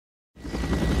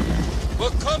We're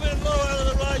coming low out of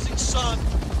the rising sun,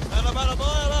 and about a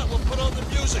mile out we'll put on the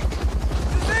music.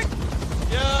 Music?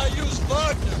 Yeah, use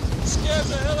Wagner. It scares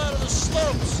the hell out of the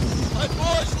slopes. My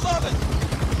boys love it.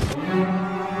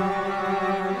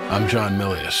 I'm John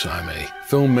Milius. I'm a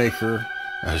filmmaker,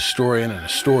 a historian, and a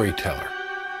storyteller.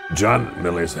 John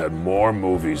Milius had more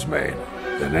movies made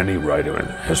than any writer in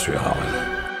the history of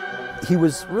Hollywood. He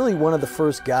was really one of the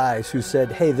first guys who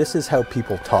said, hey, this is how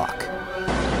people talk.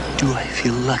 Do I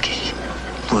feel lucky?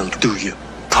 Well, do you,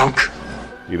 punk?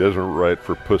 He doesn't write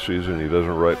for pussies and he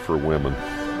doesn't write for women.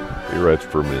 He writes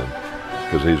for men,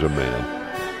 because he's a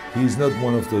man. He's not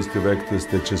one of those directors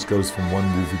that just goes from one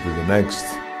movie to the next.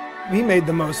 He made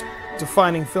the most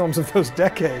defining films of those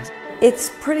decades. It's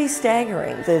pretty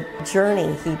staggering, the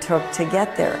journey he took to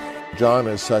get there. John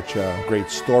is such a great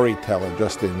storyteller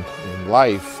just in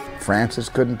life. Francis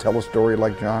couldn't tell a story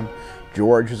like John.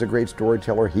 George is a great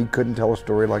storyteller. He couldn't tell a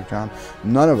story like John.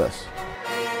 None of us.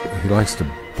 He likes to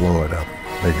blow it up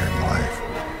bigger in life.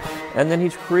 And then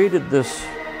he's created this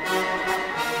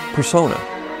persona.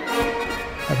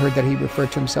 I've heard that he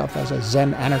referred to himself as a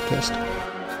Zen anarchist.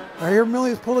 I hear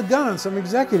Milius pulled a gun on some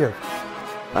executive.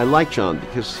 I like John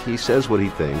because he says what he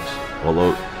thinks,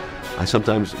 although I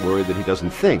sometimes worry that he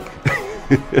doesn't think.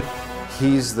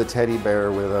 He's the teddy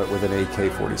bear with an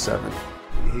AK-47.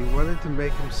 He wanted to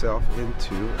make himself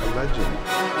into a legend.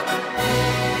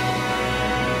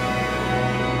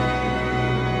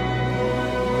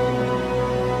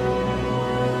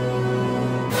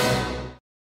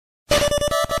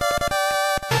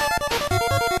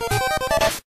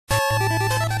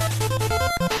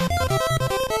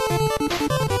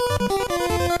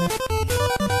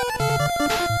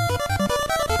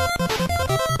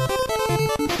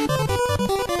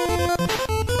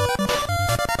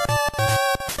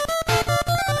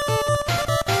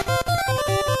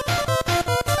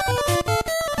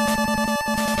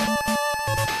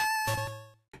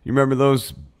 You remember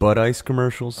those Bud Ice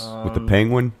commercials with the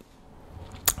penguin?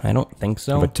 I don't think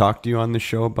so. Have I talked to you on the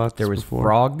show about this before? There was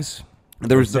frogs.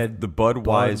 There was the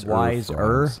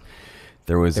Budweiser.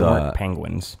 There was they weren't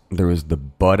penguins. There was the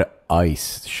Bud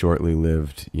Ice, shortly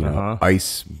lived,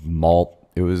 ice malt.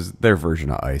 It was their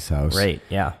version of Ice House. Right,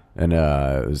 yeah. And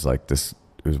it was like this.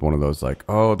 It was one of those like,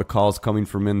 oh, the call's coming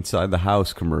from inside the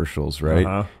house commercials,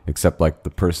 right? Except like the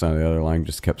person on the other line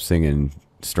just kept singing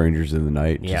Strangers in the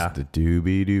Night, just the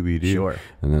doobie doobie doo. Sure.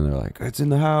 And then they're like, it's in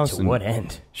the house. To what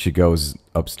end? She goes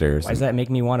upstairs. Why does that make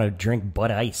me want to drink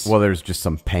Bud Ice? Well, there's just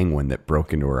some penguin that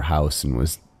broke into her house and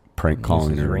was prank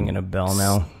calling her. Ringing a bell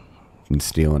now. And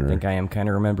stealing her. I think I am kind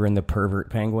of remembering the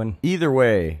pervert penguin. Either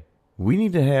way, we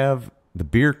need to have the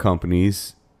beer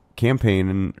companies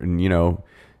campaigning and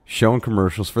showing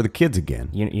commercials for the kids again.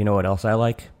 You know what else I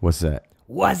like? What's that?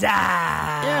 What's up?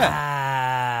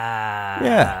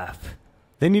 Yeah.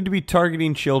 They need to be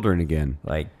targeting children again.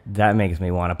 Like, that makes me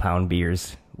want to pound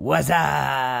beers. What's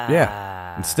up?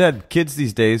 Yeah. Instead, kids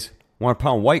these days want to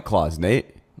pound White Claws,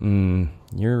 Nate.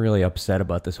 You're really upset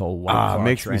about this whole White Claw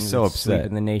makes me trend so that's upset.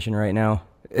 sweeping the nation right now.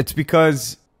 It's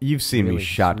because you've seen me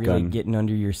shotgun. Really getting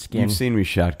under your skin. You've seen me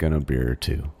shotgun a beer or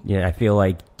two. Yeah, I feel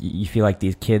like you feel like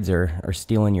these kids are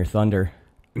stealing your thunder.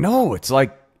 No, it's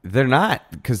like they're not,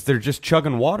 because they're just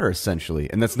chugging water essentially,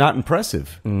 and that's not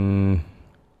impressive.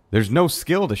 There's no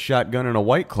skill to shotgunning a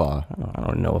White Claw. I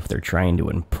don't know if they're trying to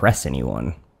impress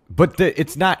anyone. But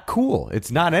it's not cool. It's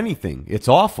not anything. It's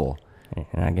awful. You're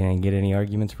not going to get any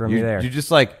arguments from me there. You're just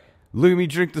like, look at me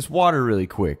drink this water really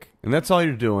quick. And that's all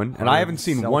you're doing. And I haven't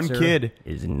seen one kid.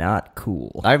 Is not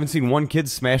cool. I haven't seen one kid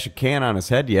smash a can on his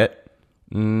head yet.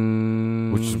 Which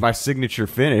is my signature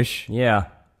finish. Yeah.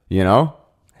 I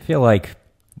feel like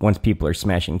once people are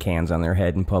smashing cans on their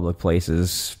head in public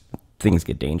places, things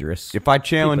get dangerous. If I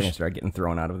challenge start getting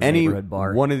thrown out of the neighborhood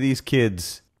bar. One of these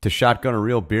kids to shotgun a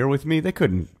real beer with me, they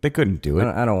couldn't do it.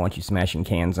 I don't want you smashing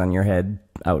cans on your head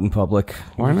out in public.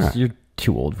 Why not? You're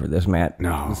too old for this, Matt.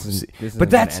 No, this isn't but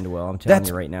that's gonna end well. I'm telling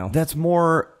you right now. That's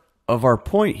more of our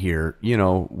point here.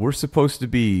 We're supposed to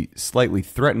be slightly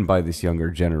threatened by this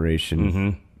younger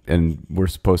generation. And we're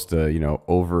supposed to,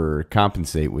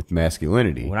 overcompensate with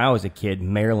masculinity. When I was a kid,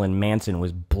 Marilyn Manson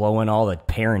was blowing all the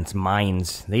parents'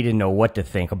 minds. They didn't know what to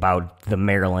think about the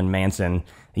Marilyn Manson.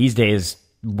 These days,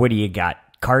 what do you got?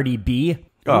 Cardi B?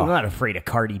 I'm not afraid of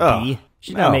Cardi B.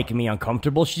 She's not making me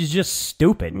uncomfortable. She's just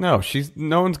stupid. No,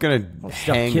 no one's gonna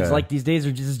hang kids like these days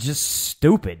are just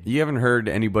stupid. You haven't heard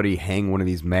anybody hang one of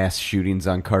these mass shootings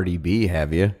on Cardi B,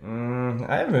 have you?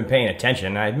 I haven't been paying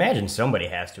attention. I imagine somebody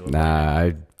has to. Nah,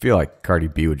 I feel like Cardi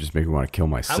B would just make me want to kill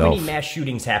myself. How many mass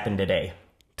shootings happened today?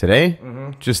 Today?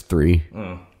 Just 3.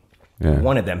 Yeah.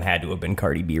 One of them had to have been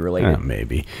Cardi B related.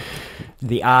 Maybe.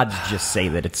 The odds just say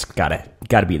that it's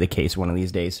gotta be the case one of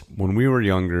these days. When we were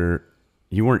younger,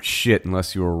 you weren't shit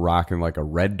unless you were rocking like a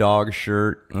Red Dog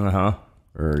shirt.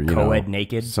 Or Co-ed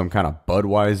naked. Some kind of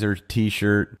Budweiser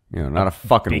t-shirt. Not a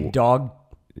fucking Big Dog.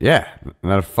 Yeah,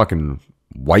 not a fucking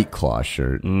White Claw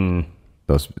shirt.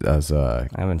 Those I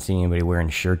haven't seen anybody wearing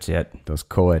shirts yet. Those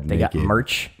co-ed They naked. got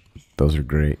merch. Those are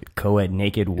great. Co-ed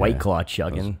naked White Claw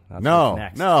chugging. That's No, what's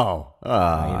next. no. You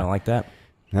don't like that?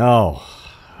 No.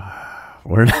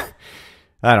 We're not.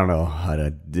 I don't know how to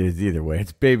do it either way.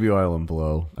 It's Baby Oil and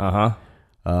Blow.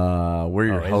 We're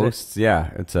your hosts.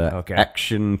 Yeah, it's a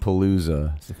Action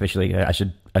Palooza. It's officially. I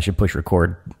should push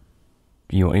record.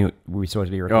 Were we supposed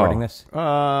to be recording this?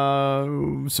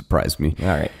 Surprise me. All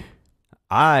right.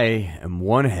 I am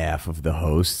one half of the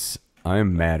hosts.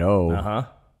 I'm Matt O.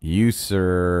 You,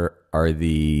 sir, are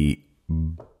the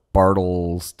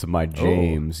Bartles to my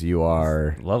James. You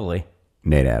are lovely.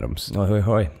 Nate Adams. Oh, hoi,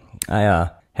 hoi. I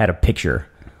had a picture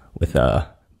with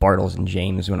Bartles and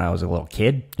James when I was a little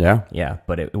kid. Yeah? Yeah,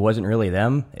 but it wasn't really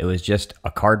them. It was just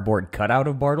a cardboard cutout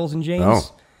of Bartles and James.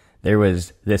 Oh. There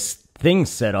was this thing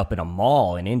set up in a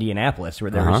mall in Indianapolis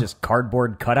where there was just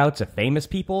cardboard cutouts of famous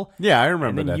people. Yeah, I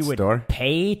remember and then that you store. would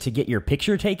pay to get your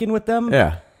picture taken with them.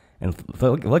 Yeah. And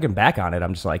looking back on it,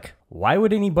 I'm just like, why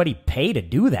would anybody pay to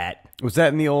do that? Was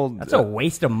that in the old... That's a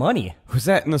waste of money. Was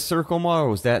that in the Circle Mall or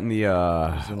was that in the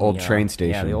old train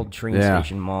station? Yeah, the old train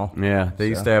station mall. Yeah, they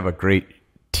used to have a great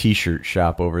T-shirt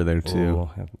shop over there, too. Ooh,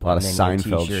 a lot of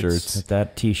Seinfeld shirts. At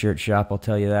that T-shirt shop, I'll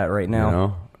tell you that right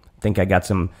now. I think I got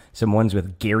some ones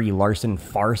with Gary Larson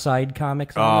Far Side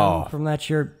comics on them from that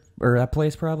shirt, or that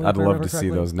place probably. I'd love to see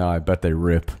those now. I bet they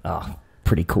rip. Oh,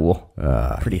 pretty cool.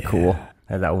 Pretty cool.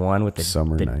 Had that one with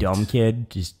the dumb kid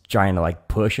just trying to like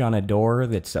push on a door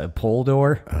that's a pull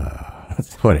door.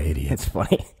 What an idiot. It's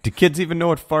funny. Do kids even know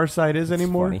what Far Side is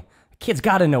anymore? Funny. Kids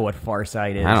got to know what Far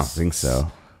Side is. I don't think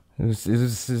so.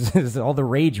 It was all the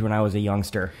rage when I was a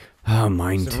youngster. Oh,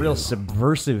 mine There's too. a real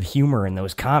subversive humor in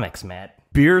those comics, Matt.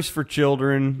 Beers for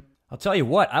children. I'll tell you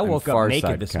what, I woke up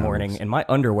naked this morning and my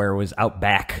underwear was out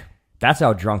back. That's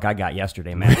how drunk I got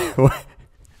yesterday, man.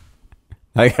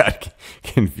 I got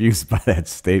confused by that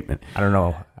statement. I don't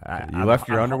know. You left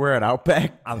your underwear at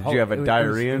Outback? Did you have a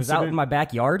diarrhea incident? It was out in my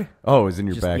backyard. Oh, it was in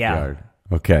your backyard.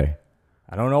 Yeah. Okay.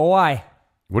 I don't know why.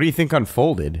 What do you think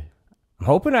unfolded? I'm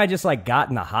hoping I just like got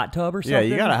in the hot tub or something. Yeah,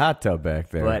 you got a hot tub back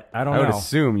there. But I don't know. I would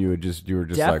assume you were just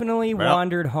definitely like,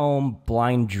 wandered home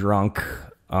blind drunk.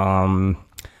 From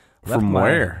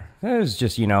where? It was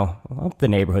just, up the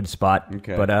neighborhood spot.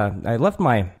 Okay. But I left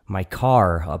my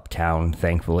car uptown,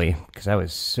 thankfully, because I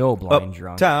was so blind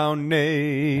drunk. Uptown,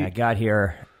 Nate. I got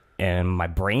here and my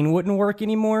brain wouldn't work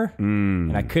anymore.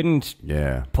 And I couldn't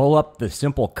pull up the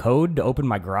simple code to open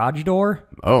my garage door.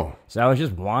 Oh. So I was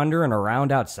just wandering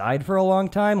around outside for a long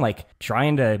time, like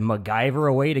trying to MacGyver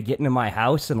a way to get into my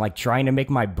house and like trying to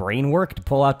make my brain work to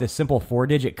pull out this simple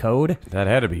 4-digit code. That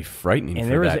had to be frightening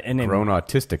for that grown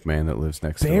autistic man that lives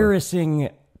next door.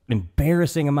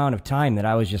 Embarrassing amount of time that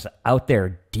I was just out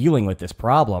there dealing with this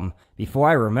problem before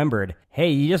I remembered, hey,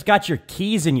 you just got your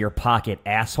keys in your pocket,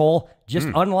 asshole. Just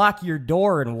unlock your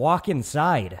door and walk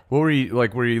inside. What were you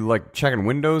like? Were you like checking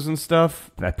windows and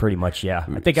stuff? Pretty much, yeah.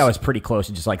 I think I was pretty close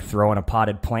to just like throwing a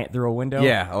potted plant through a window.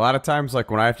 Yeah, a lot of times, like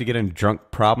when I have to get in drunk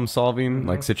problem solving,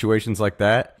 like situations like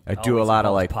that, I do a lot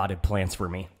of like potted plants for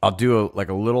me. I'll do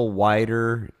a little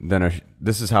wider than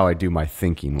this is how I do my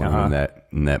thinking when I'm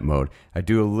in that mode. I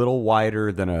do a little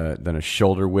wider than a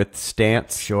shoulder width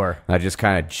stance. Sure. And I just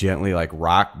kind of gently like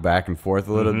rock back and forth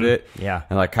a little bit. Yeah.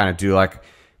 And like kind of do like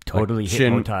totally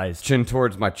hypnotized. Chin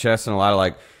towards my chest and a lot of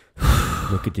like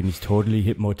look at him, he's totally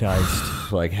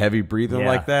hypnotized. Like heavy breathing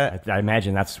like that. I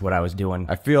imagine that's what I was doing.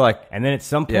 I feel like and then at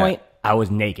some point I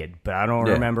was naked, but I don't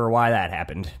remember why that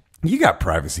happened. You got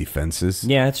privacy fences.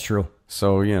 Yeah, that's true.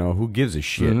 So, who gives a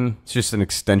shit? It's just an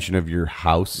extension of your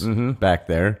house back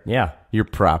there. Yeah. Your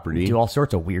property. Do all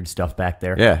sorts of weird stuff back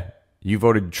there. Yeah. You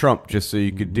voted Trump just so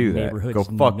you could do that. Neighborhood's Go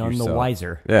fuck none yourself. the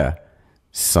wiser. Yeah.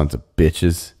 Sons of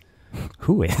bitches.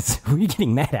 Who is? Who are you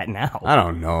getting mad at now? I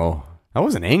don't know. I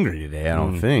wasn't angry today, I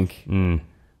don't think.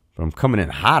 But I'm coming in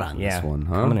hot on this one,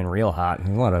 huh? Coming in real hot.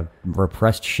 There's a lot of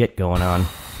repressed shit going on.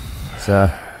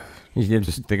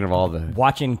 Just thinking of all the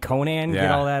watching Conan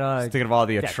get all that just thinking of all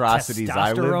the atrocities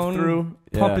I lived through,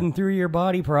 pumping through your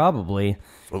body. Probably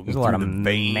there's a lot of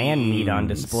man meat on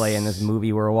display in this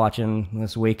movie we're watching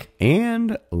this week,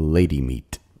 and lady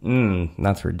meat.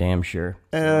 That's for damn sure.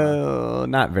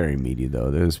 Not very meaty though.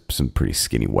 There's some pretty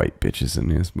skinny white bitches in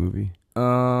this movie.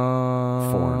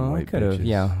 Foreign white bitches.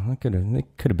 Yeah, it could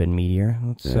have been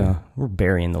meatier. We're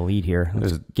burying the lead here.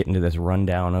 Let's get into this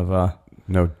rundown of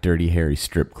No Dirty Harry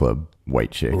strip club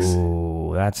white chicks.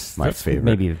 Ooh, that's favorite.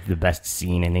 Maybe the best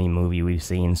scene in any movie we've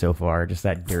seen so far. Just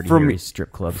that Dirty Harry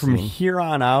strip club From scene. here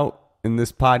on out in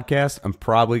this podcast, I'm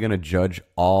probably going to judge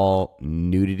all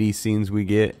nudity scenes we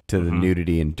get to the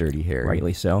nudity in Dirty Harry.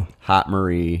 Rightly so. Hot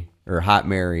Mary,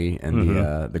 and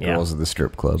the girls of the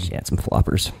strip club. She had some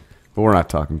floppers. But we're not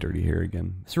talking Dirty Harry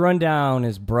again. This rundown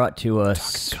is brought to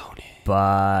us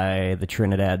by the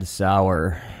Trinidad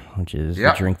Sour, which is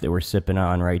the drink that we're sipping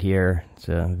on right here. It's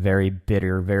a very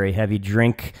bitter, very heavy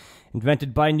drink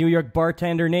invented by a New York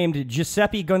bartender named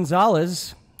Giuseppe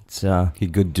Gonzalez. It's he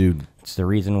good dude. It's the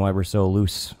reason why we're so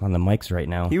loose on the mics right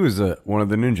now. He was one of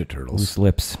the Ninja Turtles. Loose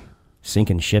lips,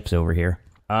 sinking ships over here.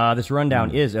 This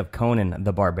rundown is of Conan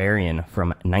the Barbarian from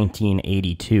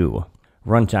 1982.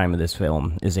 Runtime of this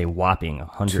film is a whopping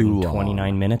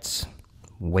 129 minutes.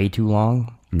 Way too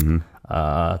long.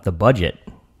 The budget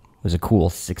was a cool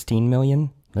 $16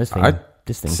 million. This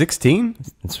thing 16?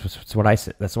 That's what I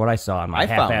said. That's what I saw in my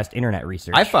half-assed internet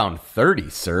research. I found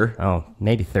 30, sir. Oh,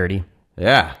 maybe 30.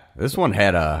 Yeah, this one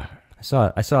had a.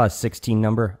 I saw a 16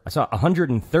 number. I saw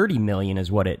 130 million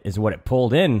is what it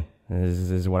pulled in.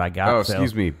 Is what I got. Oh,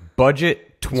 excuse me.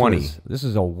 Budget 20. This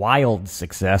is a wild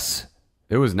success.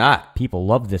 It was not. People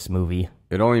love this movie.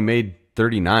 It only made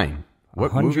 39.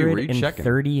 What movie were you checking?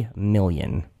 130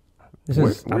 million.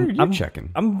 Where are you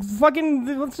checking? I'm fucking.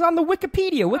 It's on the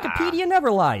Wikipedia. Wikipedia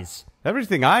never lies.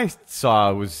 Everything I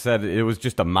saw said it was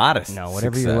just a modest. No,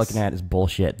 whatever success. you're looking at is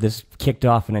bullshit. This kicked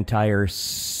off an entire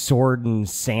sword and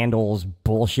sandals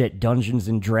bullshit Dungeons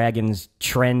and Dragons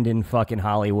trend in fucking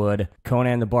Hollywood.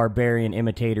 Conan the Barbarian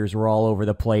imitators were all over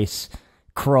the place.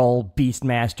 Krull,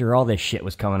 Beastmaster, all this shit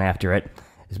was coming after it.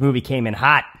 This movie came in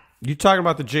hot. You talking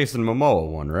about the Jason Momoa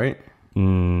one, right?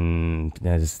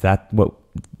 Is that what?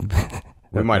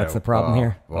 That's the problem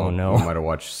here. Well, oh no, we might have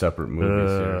watched separate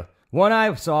movies here. One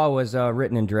I saw was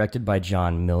written and directed by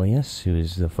John Milius, who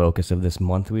is the focus of this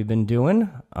month we've been doing.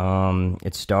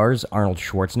 It stars Arnold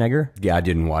Schwarzenegger. Yeah, I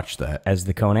didn't watch that. As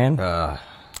the Conan.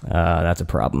 That's a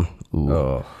problem.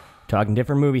 Ooh. Talking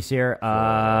different movies here.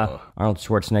 Arnold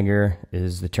Schwarzenegger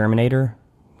is the Terminator.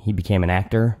 He became an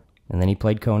actor, and then he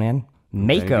played Conan.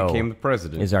 Mako became the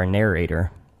president. Is our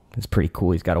narrator. It's pretty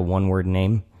cool. He's got a one-word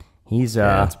name. He's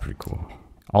that's pretty cool.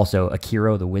 Also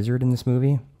Akira the Wizard in this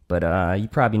movie. But you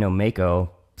probably know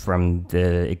Mako from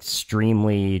the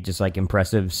extremely just like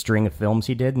impressive string of films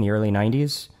he did in the early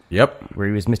 90s. Yep. Where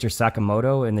he was Mr.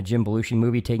 Sakamoto in the Jim Belushi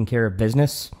movie Taking Care of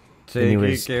Business.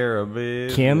 Taking Care of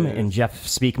Business. Kim in Jeff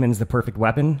Speakman's The Perfect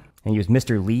Weapon. And he was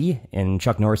Mr. Lee in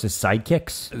Chuck Norris's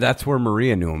Sidekicks. That's where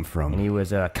Maria knew him from. And he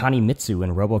was Kanemitsu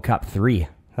in RoboCop 3.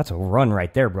 That's a run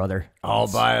right there, brother. I'll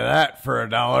buy that for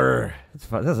 $1.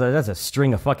 That's a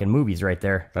string of fucking movies right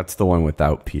there. That's the one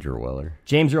without Peter Weller.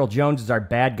 James Earl Jones is our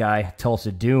bad guy, Tulsa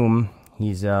Doom.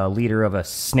 He's a leader of a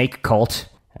snake cult.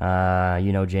 You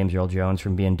know James Earl Jones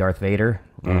from being Darth Vader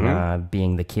and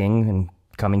being the king and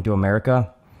coming to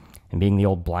America and being the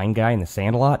old blind guy in the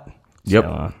Sandlot. Yep.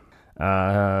 So,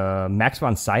 Max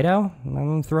von Sydow,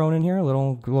 I'm throwing in here. A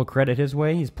little credit his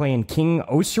way. He's playing King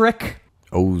Osric.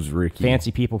 Fancy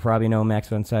people probably know Max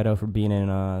von Sydow for being in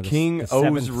the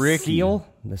Seventh Seal.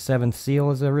 The Seventh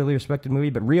Seal is a really respected movie,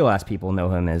 but real ass people know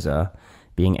him as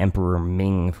being Emperor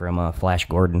Ming from Flash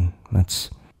Gordon. That's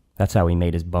how he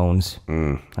made his bones.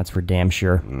 That's for damn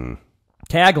sure.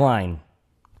 Tagline: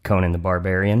 Conan the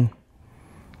Barbarian.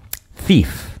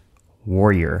 Thief,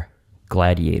 warrior,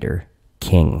 gladiator,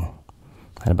 king.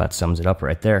 That about sums it up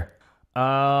right there.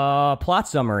 Plot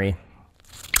summary.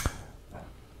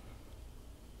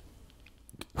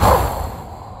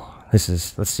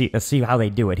 Let's see how they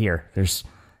do it here.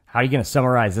 How are you going to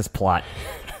summarize this plot?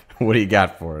 What do you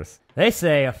got for us? They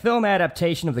say a film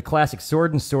adaptation of the classic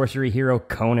sword and sorcery hero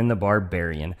Conan the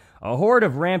Barbarian. A horde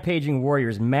of rampaging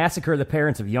warriors massacre the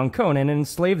parents of young Conan and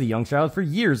enslave the young child for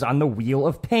years on the Wheel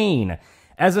of Pain.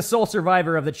 As a sole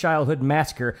survivor of the childhood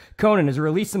massacre, Conan is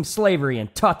released from slavery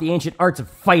and taught the ancient arts of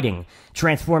fighting.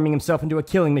 Transforming himself into a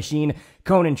killing machine,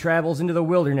 Conan travels into the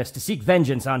wilderness to seek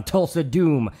vengeance on Tulsa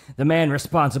Doom, the man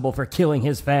responsible for killing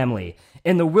his family.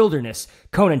 In the wilderness,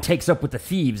 Conan takes up with the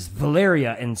thieves,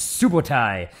 Valeria and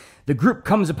Subotai. The group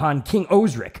comes upon King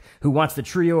Osric, who wants the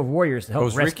trio of warriors to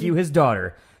help rescue his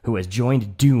daughter, who has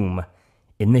joined Doom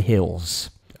in the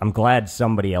hills. I'm glad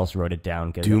somebody else wrote it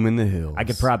down. Doom in the Hills. I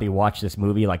could probably watch this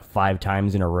movie like 5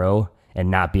 times in a row and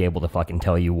not be able to fucking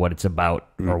tell you what it's about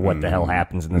or what the hell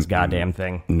happens in this goddamn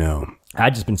thing. No.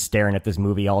 I've just been staring at this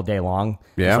movie all day long.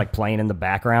 Yeah. It's like playing in the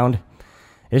background.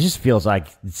 It just feels like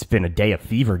it's been a day of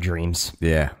fever dreams.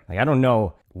 Yeah. Like, I don't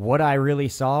know what I really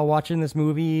saw watching this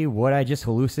movie, what I just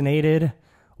hallucinated,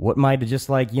 what might have just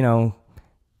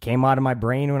came out of my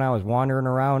brain when I was wandering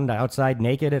around outside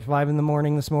naked at 5 in the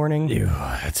morning this morning. Ew,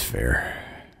 that's fair.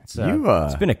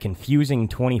 It's been a confusing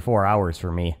 24 hours for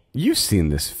me. You've seen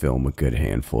this film a good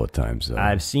handful of times, though.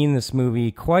 I've seen this movie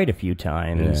quite a few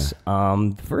times.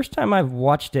 The first time I've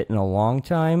watched it in a long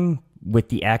time with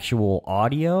the actual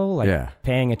audio,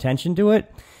 paying attention to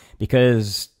it,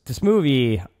 because this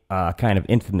movie kind of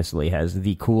infamously has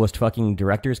the coolest fucking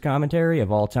director's commentary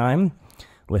of all time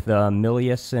with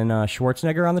Milius and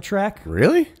Schwarzenegger on the track.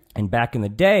 Really? And back in the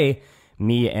day,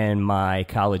 me and my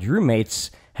college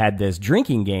roommates had this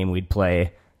drinking game we'd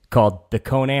play called the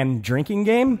Conan drinking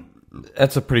game.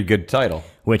 That's a pretty good title.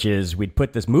 Which is, we'd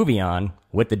put this movie on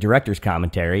with the director's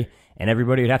commentary, and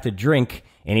everybody would have to drink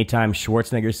anytime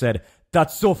Schwarzenegger said,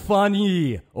 "That's so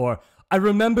funny," or "I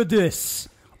remember this,"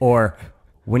 or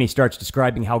when he starts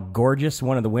describing how gorgeous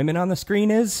one of the women on the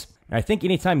screen is. I think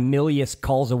anytime Milius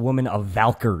calls a woman a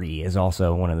Valkyrie is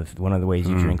also one of the ways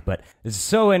you drink. But it's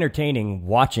so entertaining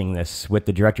watching this with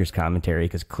the director's commentary,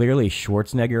 because clearly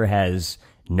Schwarzenegger has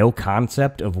no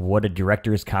concept of what a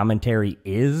director's commentary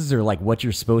is or like what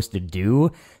you're supposed to do.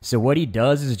 So what he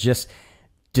does is just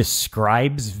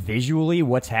describes visually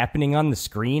what's happening on the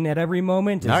screen at every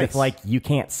moment, as if like you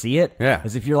can't see it,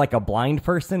 as if you're like a blind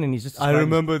person, and he's just I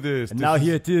remember this. And now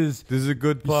here it is. This is a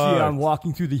good You part. see, I'm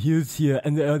walking through the hills here,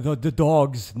 and the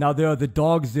dogs. Now there are the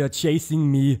dogs. They're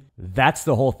chasing me. That's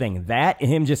the whole thing. That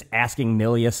and him just asking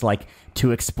Milius like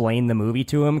to explain the movie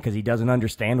to him because he doesn't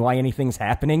understand why anything's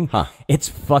happening. It's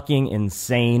fucking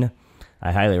insane.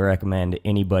 I highly recommend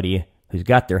anybody who's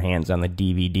got their hands on the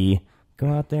DVD.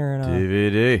 Go out there and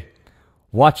DVD.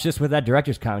 Watch this with that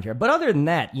director's commentary. But other than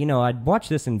that, I'd watch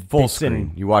this in full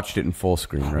screen. You watched it in full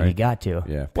screen, right? You got to.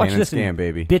 Yeah, watch pan and this scan, in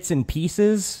baby. Bits and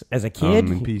pieces as a kid,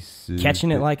 catching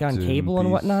it like on bits cable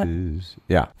and whatnot.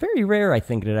 Yeah. Very rare, I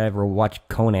think, that I ever watch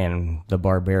Conan the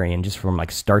Barbarian just from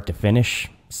like start to finish.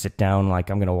 Sit down like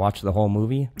I'm going to watch the whole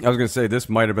movie. I was going to say, this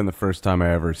might have been the first time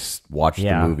I ever watched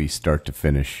the movie start to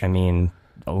finish. I mean,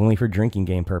 only for drinking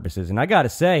game purposes. And I got to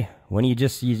say, when you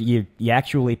just you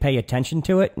actually pay attention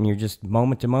to it and you're just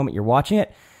moment to moment you're watching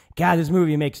it, God, this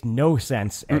movie makes no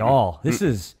sense at all. This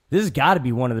has got to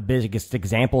be one of the biggest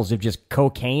examples of just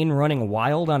cocaine running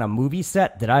wild on a movie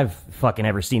set that I've fucking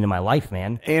ever seen in my life,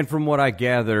 man. And from what I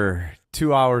gather,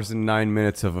 2 hours and 9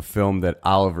 minutes of a film that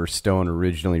Oliver Stone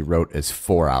originally wrote as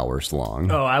 4 hours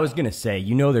long. Oh, I was going to say,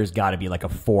 there's got to be like a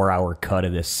 4-hour cut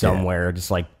of this somewhere.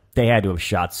 Just like, they had to have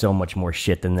shot so much more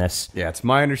shit than this. Yeah, it's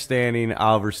my understanding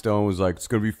Oliver Stone was like, it's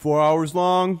going to be 4 hours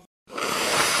long.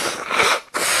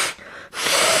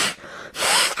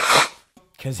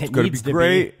 Because it going needs to be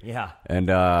great. Yeah. And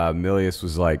Milius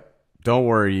was like, don't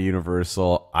worry,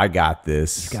 Universal, I got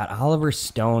this. You've got Oliver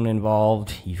Stone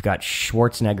involved. You've got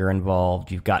Schwarzenegger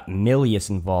involved. You've got Milius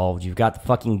involved. You've got the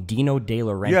fucking Dino De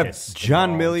Laurentiis. You have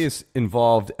John Milius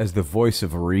involved as the voice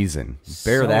of reason.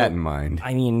 Bear that in mind.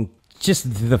 I mean, just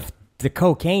the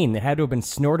cocaine that had to have been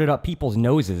snorted up people's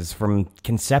noses from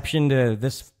conception to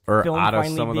this or film out of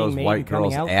finally some of being those made white and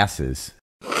coming girls' out. asses.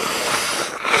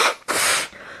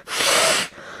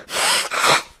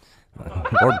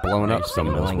 Or blown up some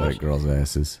of those white girls'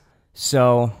 asses.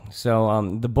 So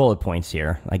the bullet points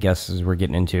here, I guess, as we're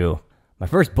getting into. My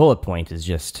first bullet point is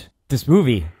just this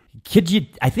movie.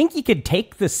 I think you could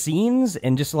take the scenes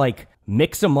and just like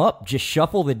mix them up, just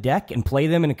shuffle the deck and play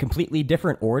them in a completely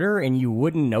different order and you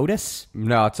wouldn't notice.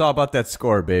 No, it's all about that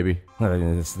score, baby.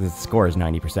 The score is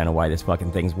 90% of why this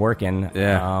fucking thing's working.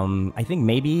 Yeah. I think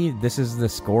maybe this is the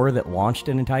score that launched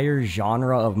an entire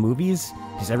genre of movies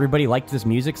because everybody liked this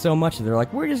music so much that they're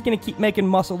like, we're just going to keep making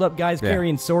muscled up guys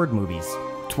carrying sword movies.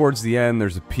 Towards the end,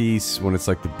 there's a piece when it's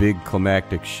like the big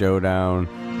climactic showdown,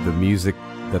 the music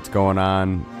that's going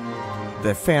on.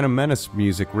 The Phantom Menace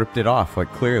music ripped it off,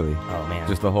 like clearly. Oh, man.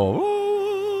 Just the whole...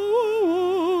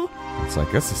 It's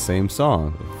like, that's the same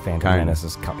song. Phantom Menace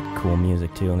is cool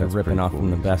music, too, and they're ripping off from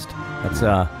the best. That's,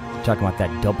 talking about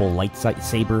that double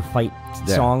lightsaber fight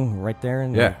song right there.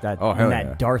 And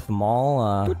that Darth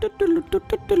Maul.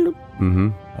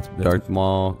 That's Darth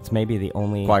Maul. It's maybe the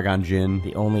only... Qui-Gon Jinn.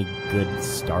 The only good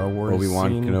Star Wars Obi-Wan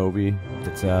scene Kenobi.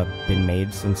 That's been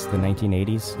made since the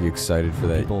 1980s. You excited for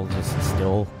that? People just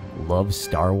still love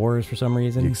Star Wars for some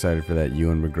reason. You excited for that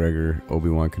Ewan McGregor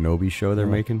Obi-Wan Kenobi show they're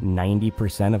making?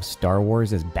 90% of Star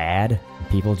Wars is bad.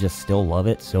 People just still love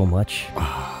it so much.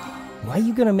 Why are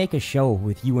you going to make a show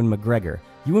with Ewan McGregor?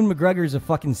 Ewan McGregor's a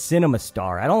fucking cinema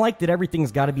star. I don't like that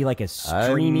everything's got to be like a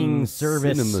streaming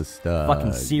service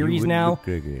fucking series now.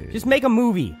 Just make a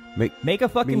movie. Make a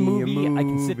fucking movie. I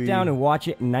can sit down and watch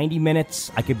it in 90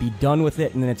 minutes. I could be done with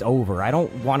it and then it's over. I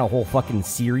don't want a whole fucking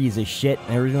series of shit.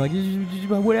 And everybody's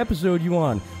like, what episode you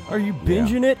on? Are you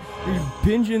binging it? Are you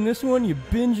binging this one? You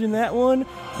binging that one?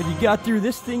 Have you got through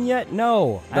this thing yet?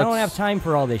 No. I don't have time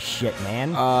for all this shit,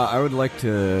 man. I would like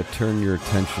to turn your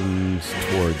attentions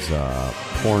towards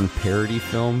porn parody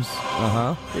films.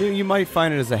 You might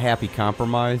find it as a happy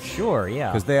compromise. Sure,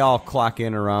 yeah. Because they all clock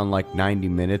in around like 90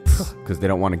 minutes because they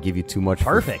don't want to give you too much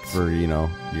Perfect. for your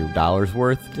dollar's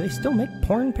worth. Do they still make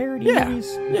porn parody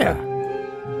movies? Yeah.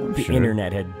 The sure.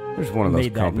 internet had There's one of those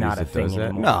made that companies not a that thing does that.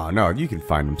 anymore. No, you can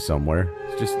find them somewhere.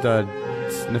 Just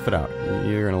sniff it out.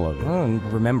 You're gonna love it. I don't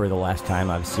remember the last time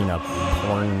I've seen a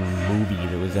porn movie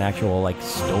that was an actual like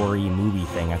story movie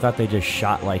thing. I thought they just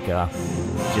shot like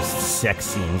just sex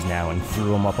scenes now and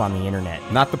threw them up on the internet.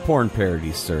 Not the porn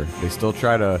parodies, sir. They still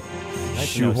try to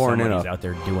shoehorn in somebody's out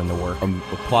there doing the work. A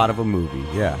plot of a movie.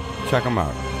 Yeah, check them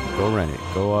out. Go rent it.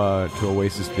 Go to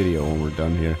Oasis Video when we're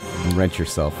done here and rent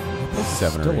yourself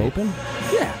 7 or 8. Still open?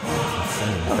 Yeah.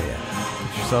 Oh yeah.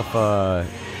 Get yourself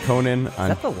Conan on DVD. Is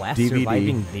that the last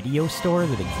surviving video store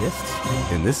that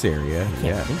exists? In this area, I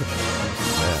can't think of it.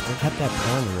 Still got that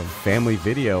porn room. Family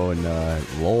Video and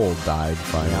Lowell died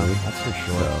finally. Yeah, that's for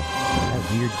sure.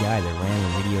 That weird guy that ran the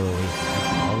video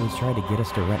always tried to get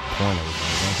us to rent pornos when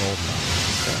we weren't old enough.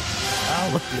 Oh,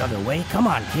 look the other way. Come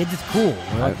on, kids. It's cool.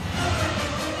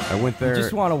 I went there. You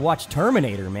just want to watch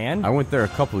Terminator, man. I went there a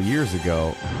couple of years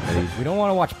ago. We don't want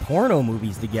to watch porno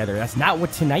movies together. That's not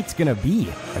what tonight's going to be.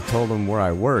 I told him where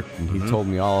I worked, and he told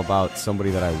me all about somebody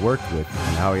that I worked with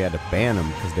and how he had to ban them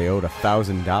because they owed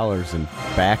 $1,000 in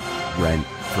back rent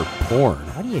for porn.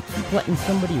 How do you keep letting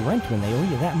somebody rent when they owe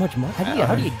you that much money?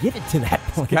 How do you get it to that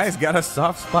point? This guy's got a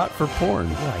soft spot for porn.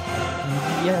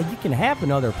 Yeah, you can have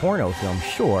another porno film,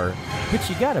 sure, but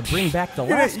you got to bring back the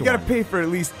last one. You got to pay for at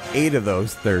least 8 of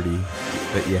those 30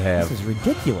 that you have. This is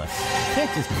ridiculous. You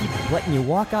can't just keep letting you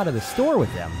walk out of the store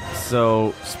with them.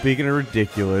 So, speaking of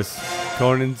ridiculous,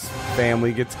 Conan's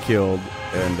family gets killed,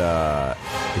 and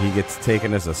he gets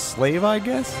taken as a slave, I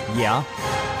guess? Yeah.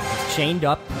 He's chained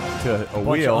up to a bunch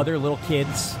wheel. Of other little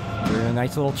kids. They're in a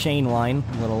nice little chain line,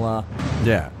 little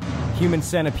human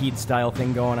centipede style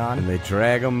thing going on. And they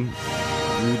drag him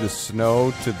through the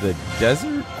snow to the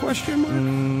desert? Question mark?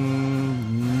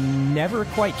 Never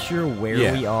quite sure where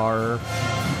we are,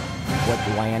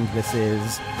 what land this is.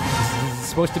 Is this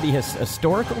supposed to be a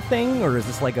historical thing, or is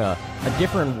this like a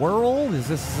different world? Is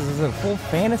this a full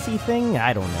fantasy thing?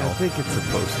 I don't know. I think it's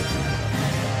supposed to be.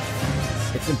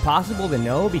 It's impossible to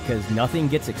know because nothing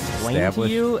gets explained to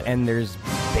you, and there's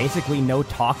basically no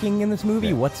talking in this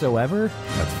movie whatsoever.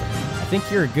 That's fair. I think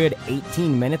you're a good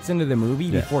 18 minutes into the movie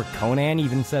before Conan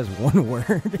even says one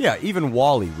word. Yeah, even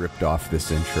Wall-E ripped off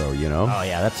this intro, you know? Oh,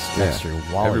 yeah, that's true.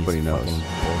 Wall-E's everybody knows. Fucking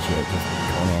bullshit. Just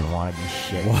Conan wannabe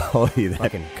shit. Wall-E, that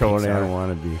fucking Conan Pixar.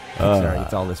 wannabe. Pixar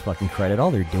gets all this fucking credit.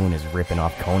 All they're doing is ripping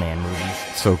off Conan movies.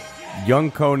 So,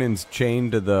 young Conan's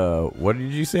chained to the, what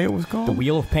did you say it was called? The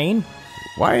Wheel of Pain?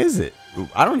 Why is it?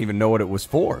 I don't even know what it was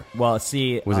for. Well,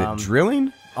 see... Was it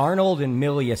drilling? Arnold and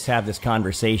Milius have this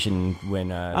conversation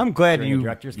when I'm glad you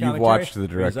watched the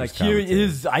director's commentary. Here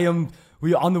is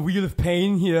we are on the Wheel of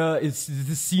Pain here. It's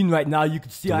the scene right now. You can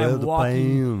see I am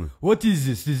walking. What is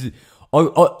this? Is it?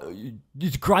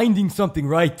 It's grinding something,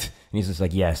 right? And he's just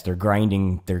like, yes, they're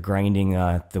grinding.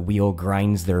 The wheel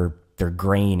grinds their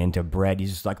grain into bread.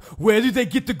 He's just like, where did they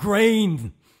get the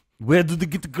grain? Where did they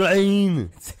get the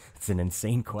grain? It's an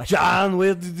insane question. John,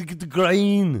 where did they get the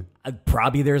grain?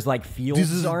 Probably there's like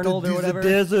fields, Arnold, or whatever.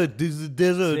 This is a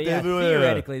desert So, everywhere.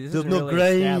 Theoretically, this There's isn't no really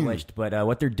grain. established. But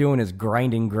what they're doing is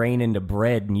grinding grain into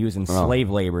bread and using slave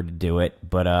labor to do it.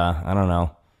 But I don't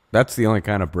know. That's the only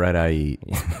kind of bread I eat.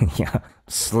 Yeah.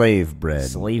 Slave bread.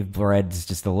 Slave bread's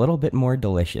just a little bit more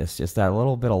delicious. Just that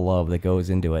little bit of love that goes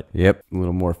into it. Yep. A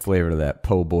little more flavor to that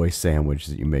po' boy sandwich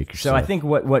that you make yourself. So I think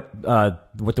what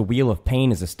the Wheel of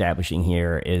Pain is establishing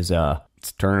here is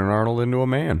it's turning Arnold into a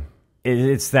man.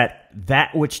 It's that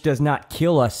which does not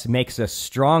kill us makes us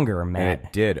stronger, Matt. And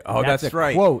it did. Oh, that's that's a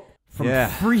right. Quote from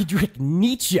Friedrich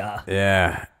Nietzsche.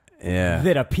 Yeah. Yeah.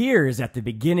 That appears at the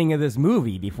beginning of this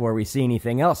movie before we see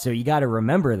anything else. So you got to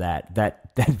remember that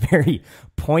very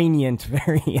poignant,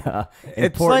 very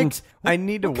important. It's like I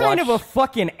need to what watch. kind of a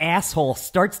fucking asshole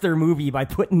starts their movie by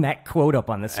putting that quote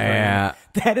up on the screen?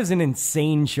 That is an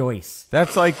insane choice.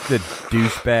 That's like the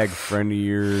douchebag friend of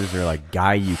yours or like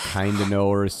guy you kind of know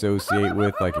or associate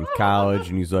with, like in college,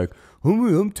 and he's like,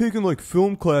 I'm taking like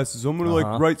film classes. I'm gonna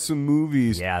like write some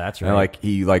movies. Yeah, that's right. And like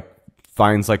he like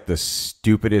finds like the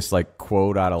stupidest like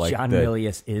quote out of like John the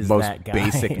Milius is most that guy.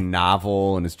 basic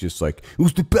novel, and it's just like, it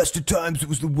was the best of times, it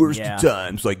was the worst of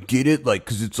times, like, get it, like,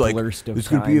 because it's like it's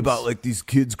gonna be about like these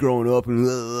kids growing up, and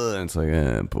it's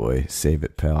like, boy, save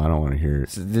it, pal, I don't want to hear it.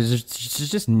 So there's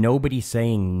just nobody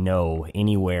saying no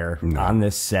anywhere on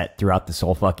this set throughout this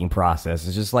whole fucking process.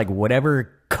 It's just like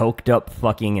whatever coked up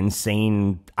fucking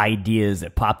insane ideas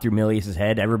that pop through Milius's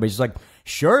head, everybody's just like,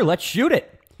 sure, let's shoot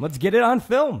it. Let's get it on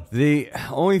film. The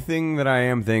only thing that I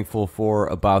am thankful for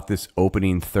about this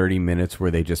opening 30 minutes where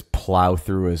they just plow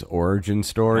through his origin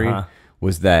story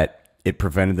was that it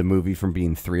prevented the movie from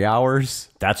being 3 hours.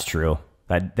 That's true.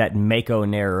 That Mako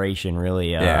narration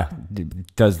really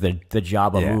does the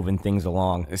job of moving things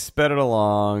along. They sped it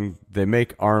along. They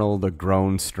make Arnold a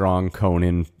grown, strong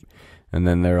Conan, and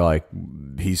then they're like,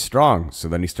 he's strong. So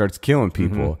then he starts killing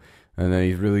people. And then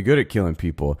he's really good at killing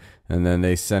people. And then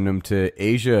they send him to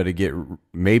Asia to get,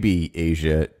 maybe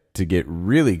Asia, to get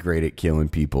really great at killing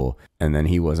people. And then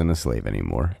he wasn't a slave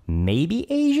anymore. Maybe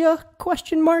Asia?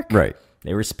 Question mark? Right.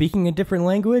 They were speaking a different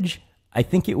language. I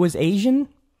think it was Asian.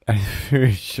 I'm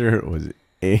very sure it was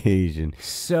Asian.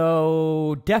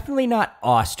 So definitely not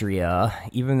Austria,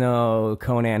 even though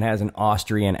Conan has an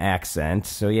Austrian accent.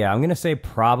 So yeah, I'm going to say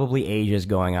probably Asia's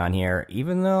going on here,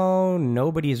 even though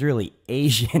nobody's really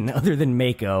Asian other than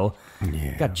Mako.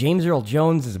 Yeah. Got James Earl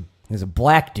Jones as a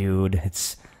black dude.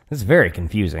 It's very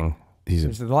confusing.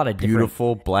 There's a lot of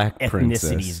beautiful black ethnicities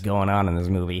princess going on in this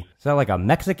movie. Is that like a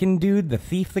Mexican dude, the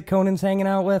thief that Conan's hanging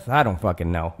out with? I don't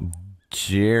fucking know.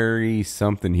 Jerry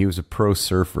something. He was a pro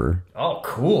surfer. Oh,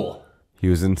 cool. He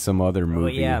was in some other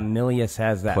movie. Oh, yeah, Milius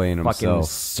has that fucking himself.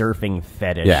 surfing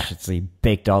fetish. Yeah. So he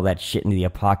baked all that shit into the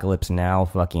Apocalypse Now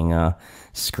fucking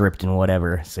script and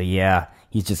whatever. So yeah,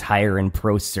 he's just hiring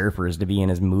pro surfers to be in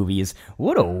his movies.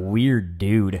 What a weird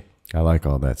dude. I like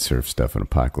all that surf stuff in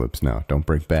Apocalypse Now. Don't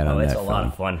break bad on that. It's a lot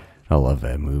of fun. I love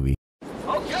that movie.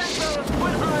 Okay, fellas,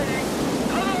 quit hiding.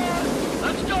 Come on,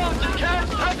 let's go. The cat,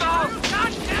 take off.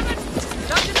 God damn it!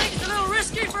 Don't you think it's a little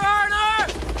risky for R&R?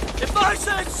 If I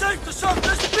say it's safe to surf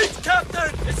this beach,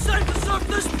 Captain, it's safe to surf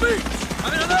this beach. I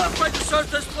mean, I'm not afraid to surf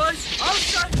this place. I'm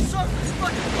trying to surf this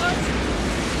fucking place.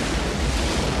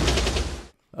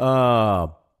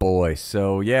 Oh, boy.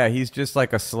 So, yeah, he's just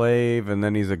like a slave, and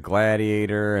then he's a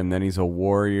gladiator, and then he's a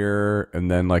warrior,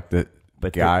 and then like the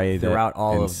guy throughout that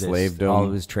all enslaved of him. all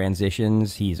of his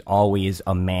transitions, he's always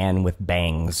a man with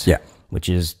bangs. Yeah. Which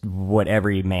is what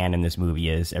every man in this movie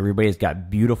is. Everybody's got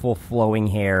beautiful flowing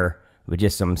hair with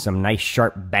just some nice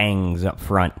sharp bangs up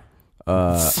front.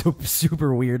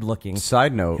 Super weird looking.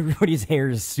 Side note. Everybody's hair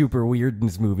is super weird in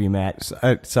this movie, Matt.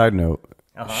 Side note.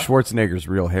 Schwarzenegger's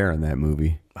real hair in that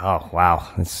movie. Oh, wow.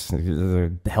 That's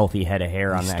a healthy head of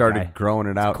hair on that guy. He started growing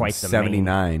it out in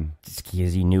 79.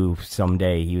 Because he knew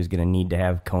someday he was going to need to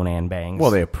have Conan bangs.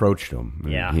 Well, they approached him.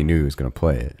 Yeah. He knew he was going to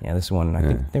play it. Yeah, this one, I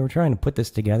think they were trying to put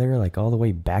this together like all the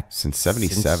way back. Since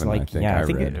 77, I think I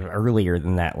read. Earlier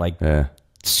than that,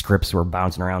 scripts were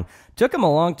bouncing around. Took him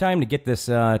a long time to get this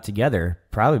together,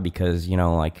 probably because,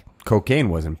 cocaine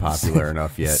wasn't popular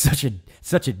enough yet.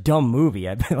 Such a dumb movie.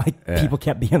 People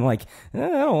kept being like, I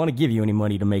don't want to give you any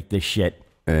money to make this shit.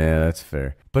 Yeah, that's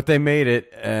fair. But they made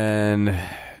it, and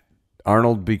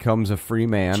Arnold becomes a free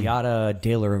man. Giada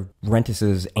De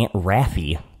Laurentiis's Aunt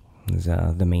Raffi is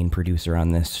the main producer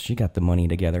on this. She got the money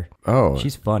together. Oh.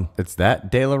 She's fun. It's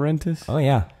that De Laurentiis? Oh,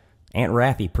 yeah. Aunt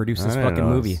Raffi produced this fucking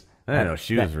movie. I didn't know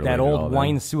she was really that old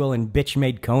wine-swilling bitch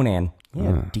made Conan.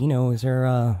 Yeah, Dino is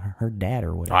her dad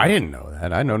or whatever. I didn't know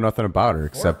that. I know nothing about her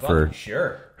except for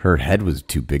her head was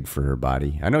too big for her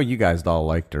body. I know you guys all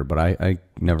liked her, but I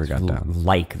never got down.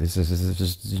 This is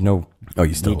just no. Oh,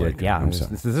 you still like her? Yeah,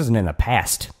 this isn't in the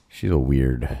past. She's a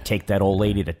weird. I'd take that old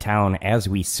lady to town as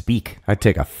we speak. I'd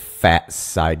take a fat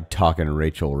side talking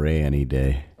Rachel Ray any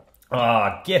day.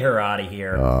 Oh, get her out of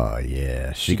here. Oh,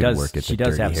 yeah. She could work at the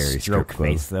Dirty Harry stroke strip club.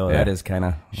 face, though. Yeah. That is kind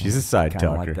of... She's a side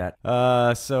talker. like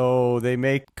that. So they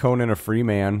make Conan a free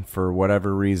man for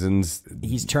whatever reasons.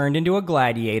 He's turned into a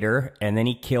gladiator, and then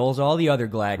he kills all the other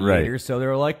gladiators. Right. So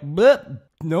they're like, bleh,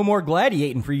 no more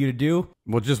gladiating for you to do.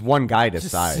 Well, just one guy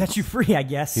decides. Just set you free, I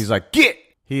guess. He's like, get!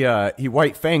 He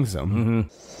white fangs him.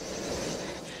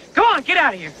 Mm-hmm. Come on, get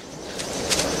out of here.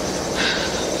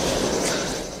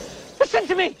 Listen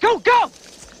to me. Go, go,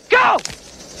 go,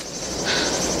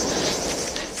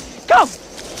 go.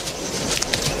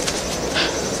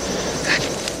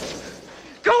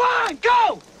 Go on,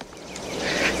 go.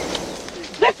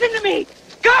 Listen to me.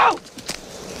 Go.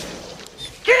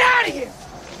 Get out of here.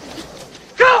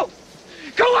 Go.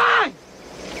 Go on.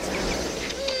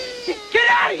 Get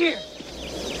out of here.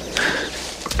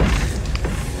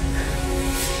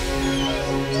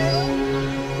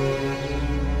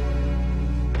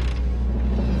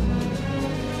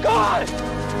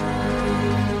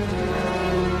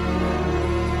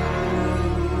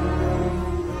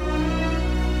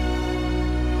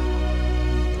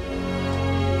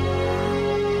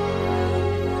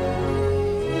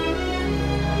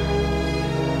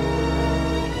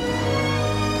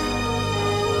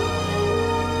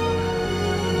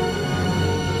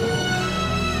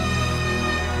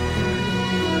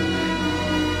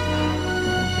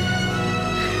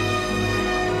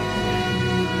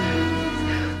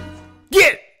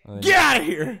 out of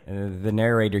here. The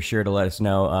narrator's sure to let us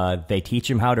know they teach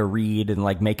him how to read and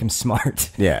like make him smart.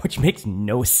 Yeah. Which makes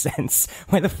no sense.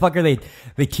 Why the fuck are they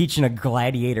teaching a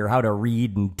gladiator how to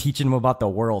read and teaching him about the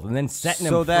world and then setting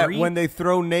him free? So that when they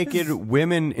throw naked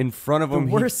women in front of him,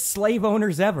 the worst slave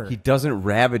owners ever. He doesn't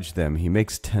ravage them. He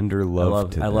makes tender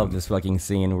love to them. I love this fucking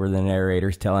scene where the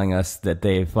narrator's telling us that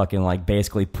they fucking like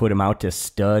basically put him out to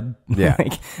stud. Yeah.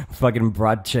 Like fucking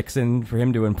brought chicks in for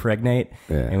him to impregnate.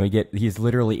 Yeah. And he's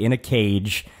literally in a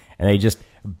cage and they just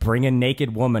bring a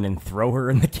naked woman and throw her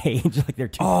in the cage like they're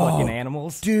two fucking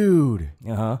animals. Dude.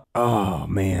 Uh-huh. Oh,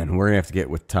 man. We're going to have to get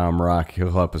with Tom Rock.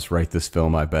 He'll help us write this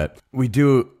film, I bet. We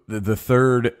do the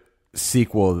third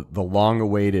sequel, the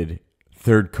long-awaited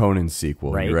third Conan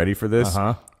sequel. Right. You ready for this?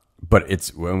 Uh-huh. But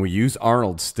it's when we use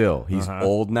Arnold still. He's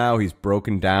old now. He's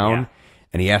broken down. Yeah.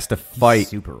 And he has to fight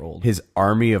super old. his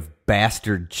army of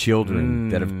bastard children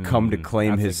that have come to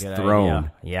claim his throne.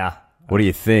 Idea. Yeah. What do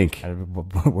you think?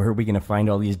 Where are we going to find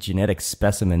all these genetic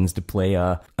specimens to play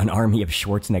an army of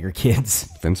Schwarzenegger kids?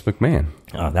 Vince McMahon.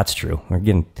 Oh, that's true. We're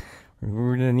going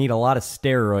to need a lot of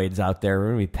steroids out there. We're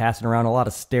going to be passing around a lot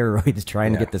of steroids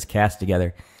trying to get this cast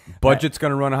together. Budget's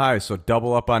going to run high, so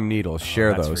double up on needles.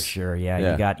 Share that's those. For sure.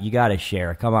 Yeah. You got to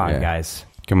share. Come on, guys.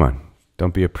 Come on.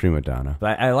 Don't be a prima donna.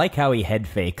 But I like how he head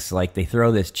fakes. Like, they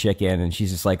throw this chick in, and she's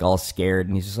just, like, all scared.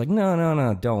 And he's just like,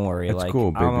 no, don't worry. That's like,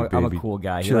 cool, baby, I'm a cool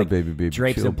guy. Chill, he, like, baby,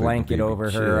 drapes chill, a blanket baby, over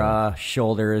chill. her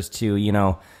shoulders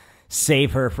to,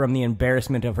 save her from the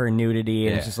embarrassment of her nudity.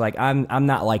 And it's just like, I'm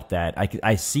not like that.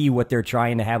 I see what they're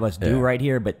trying to have us do right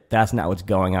here, but that's not what's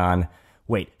going on.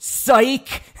 Wait,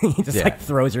 psych! He just like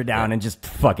throws her down and just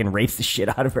fucking rapes the shit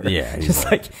out of her. Yeah, just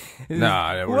like,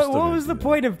 nah. What was the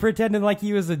point of pretending like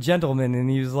he was a gentleman and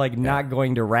he was like not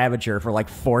going to ravage her for like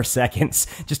 4 seconds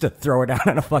just to throw her down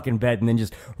on a fucking bed and then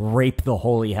just rape the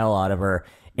holy hell out of her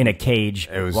in a cage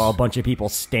while a bunch of people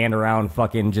stand around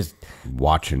fucking just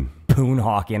watching, poon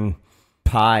hawking,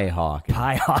 pie hawking.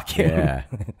 Yeah,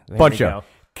 bunch of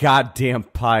goddamn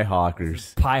pie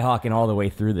hawkers. Pie hawking all the way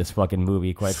through this fucking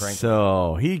movie, quite frankly.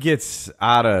 So he gets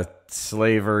out of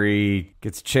slavery,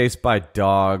 gets chased by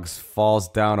dogs, falls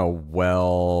down a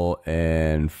well,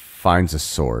 and finds a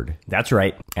sword. That's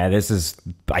right. And this is,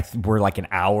 we're like an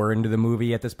hour into the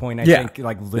movie at this point, I think.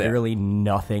 Like, literally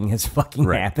nothing has fucking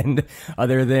happened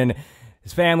other than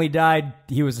his family died,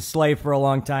 he was a slave for a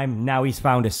long time, now he's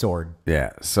found a sword.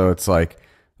 Yeah, so it's like,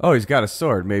 oh, he's got a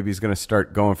sword. Maybe he's going to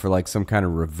start going for like some kind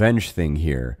of revenge thing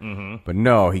here. But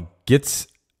no, he gets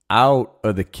out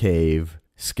of the cave,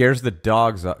 scares the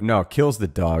dogs up. No, kills the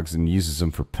dogs and uses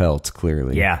them for pelts,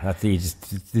 clearly. Yeah, that's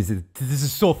this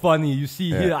is so funny. You see,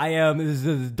 here I am, this is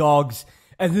the dogs.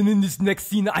 And then in this next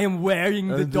scene, I am wearing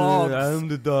the dogs. I am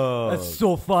the dog. That's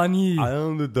so funny. I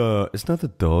am the dog. It's not the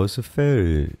dog, it's a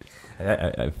fairy.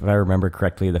 If I remember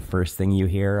correctly, the first thing you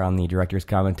hear on the director's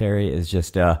commentary is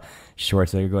just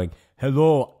Schwarzenegger going,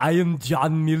 "Hello, I am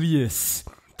John Milius."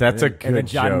 That's a good And then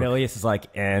John joke. Milius is like,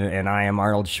 and I am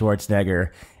Arnold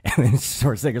Schwarzenegger. And then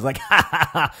Schwarzenegger's like, ha ha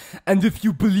ha. And if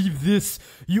you believe this,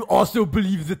 you also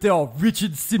believe that there are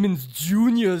Richard Simmons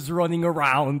Jr.'s running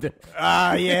around.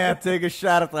 Yeah, take a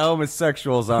shot at the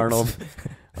homosexuals, Arnold.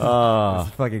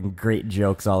 Fucking great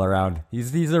jokes all around.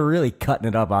 He's really cutting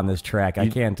it up on this track. I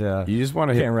can't. You just want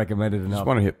to can't recommend it enough. Just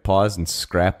want to hit pause and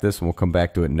scrap this, and we'll come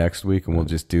back to it next week, and we'll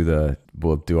just do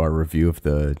our review of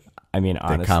the. I mean, the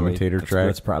honestly, commentator track.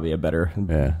 That's probably a better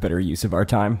use of our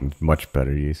time. Much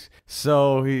better use.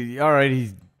 So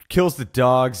he kills the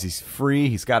dogs. He's free.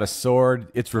 He's got a sword.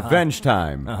 It's revenge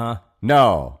time.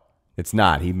 No, it's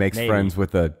not. He makes friends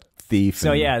with a thief.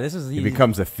 So and yeah, he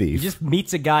becomes a thief. He just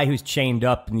meets a guy who's chained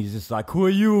up, and he's just like, "Who are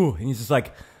you?" And he's just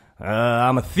like,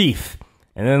 "I'm a thief."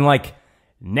 And then like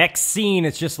next scene,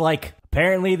 it's just like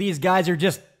apparently these guys are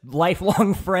just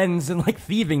lifelong friends and like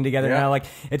thieving together now. Like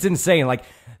it's insane. Like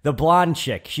the blonde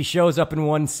chick, she shows up in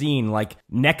one scene. Like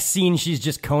next scene, she's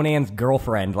just Conan's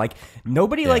girlfriend. Like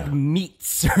nobody like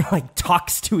meets or like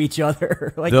talks to each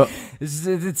other. Like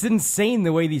it's insane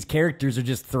the way these characters are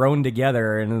just thrown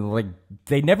together and like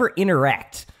they never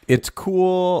interact. It's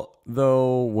cool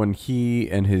though when he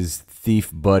and his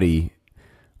thief buddy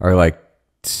are like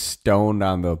stoned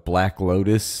on the Black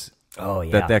Lotus. Oh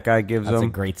yeah, that guy gives That's him.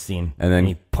 a great scene. And then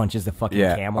he punches the fucking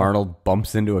camel. Arnold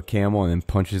bumps into a camel and then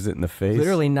punches it in the face.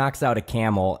 Literally knocks out a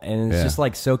camel, and it's just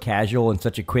like so casual and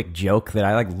such a quick joke that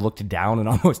I like looked down and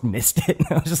almost missed it.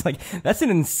 I was just like, that's an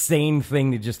insane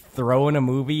thing to just throw in a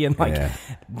movie and like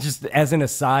just as an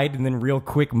aside and then real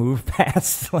quick move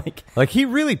past. Like he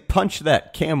really punched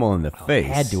that camel in the face.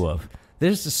 Had to have.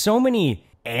 There's so many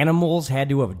animals had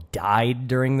to have died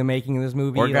during the making of this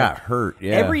movie. Or got hurt,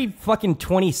 Every fucking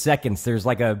 20 seconds, there's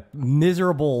like a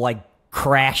miserable, like,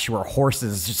 crash where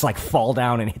horses just like fall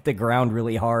down and hit the ground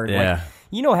really hard. Yeah. Like,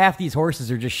 you know, half these horses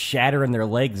are just shattering their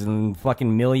legs, and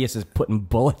fucking Milius is putting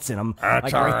bullets in them. That's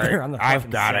like, all right right. there on the I've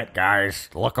fucking got set. it, guys.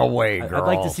 Look away, girls. I'd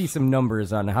like to see some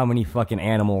numbers on how many fucking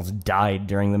animals died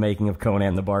during the making of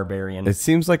Conan the Barbarian. It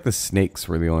seems like the snakes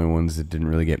were the only ones that didn't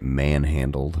really get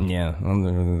manhandled. Yeah,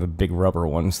 the big rubber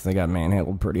ones, they got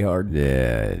manhandled pretty hard.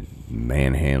 Yeah,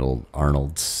 manhandled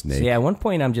Arnold snake. So yeah, at one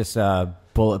point I'm just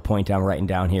bullet point I'm writing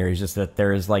down here is just that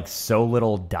there is like so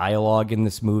little dialogue in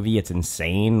this movie. It's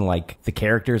insane. Like the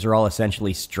characters are all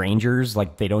essentially strangers.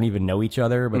 Like they don't even know each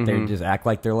other, but they just act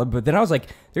like they're. But then I was like,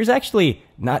 there's actually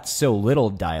not so little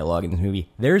dialogue in this movie.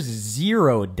 There's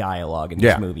zero dialogue in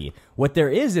this movie. What there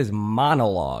is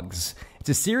monologues. It's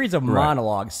a series of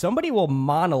monologues. Somebody will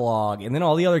monologue, and then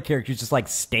all the other characters just like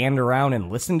stand around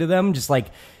and listen to them, just like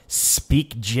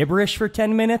speak gibberish for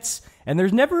 10 minutes. And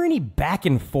there's never any back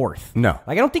and forth. No. Like,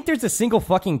 I don't think there's a single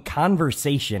fucking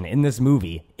conversation in this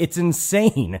movie. It's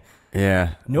insane.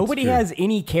 Yeah. Nobody has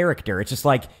any character. It's just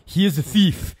like, he is a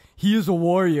thief. He is a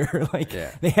warrior. Like,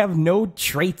 they have no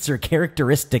traits or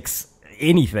characteristics,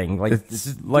 anything. Like, it's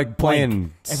just like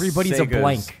playing Everybody's Sega's a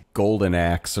blank. Golden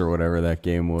Axe or whatever that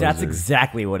game was. That's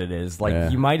exactly what it is.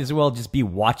 Like, you might as well just be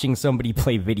watching somebody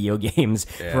play video games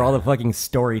for all the fucking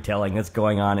storytelling that's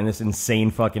going on in this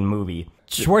insane fucking movie.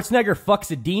 Schwarzenegger fucks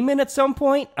a demon at some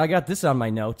point. I got this on my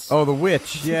notes. Oh, the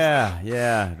witch. Yeah.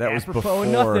 That was before.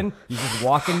 Nothing. He's just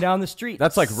walking down the street.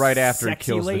 That's like right after he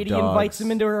kills the lady dogs. invites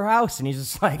him into her house, and he's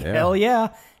just like, hell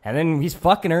yeah. And then he's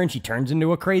fucking her, and she turns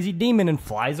into a crazy demon and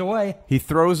flies away. He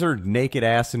throws her naked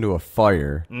ass into a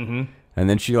fire. Mm-hmm. And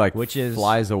then she like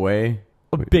flies away.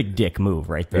 A big dick move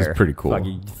right there. It's pretty cool.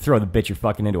 You throw the bitch you're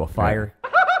fucking into a fire.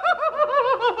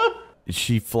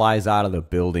 She flies out of the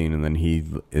building, and then he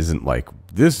isn't like,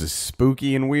 this is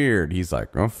spooky and weird. He's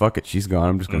like, oh, fuck it. She's gone.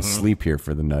 I'm just going to sleep here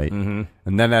for the night. And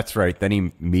then that's right. Then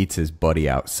he meets his buddy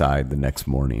outside the next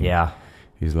morning. Yeah.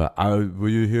 He's like, were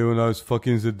you here when I was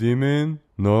fucking the demon?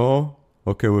 No?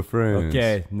 Okay, we're friends.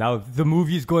 Okay, now the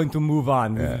movie's going to move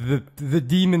on. Yeah. The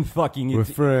demon fucking. We're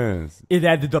friends. It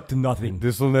added up to nothing.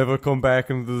 This will never come back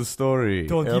into the story.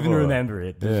 Don't even remember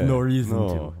it. There's no reason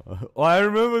to. Oh, I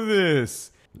remember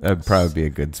this. That'd probably be a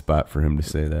good spot for him to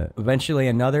say that. Eventually,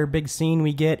 another big scene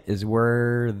we get is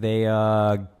where they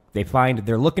find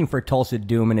they're looking for Tulsa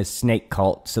Doom and his snake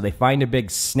cult. So they find a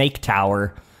big snake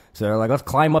tower. So they're like, let's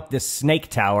climb up this snake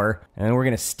tower, and then we're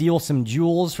gonna steal some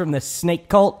jewels from the snake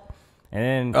cult.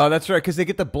 And then, oh, that's right, because they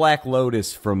get the Black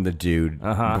Lotus from the dude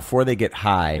before they get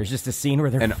high. There's just a scene where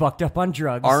they're fucked up on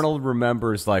drugs. Arnold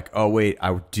remembers, like, oh, wait,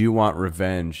 I do want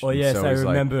revenge. Oh, yes, I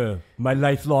remember my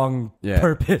lifelong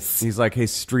purpose. He's like, hey,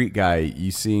 street guy,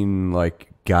 you seen, like,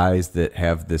 guys that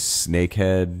have this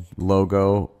snakehead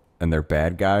logo and they're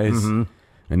bad guys? And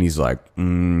he's like,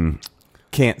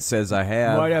 can't says I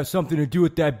have. Might have something to do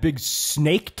with that big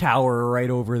snake tower right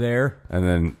over there. And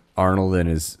then Arnold and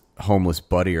his homeless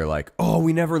buddy are like, oh,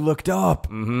 we never looked up.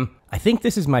 I think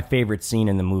this is my favorite scene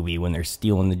in the movie when they're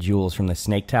stealing the jewels from the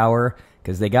snake tower,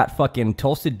 because they got fucking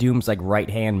Tulsa Doom's like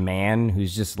right-hand man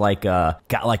who's just like got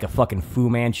like a fucking Fu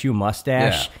Manchu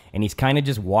mustache, and he's kind of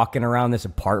just walking around this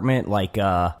apartment like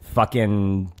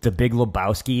fucking the Big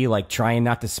Lebowski, like trying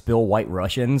not to spill White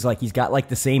Russians. Like he's got like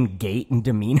the same gait and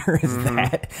demeanor as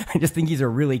that. I just think he's a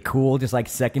really cool, just like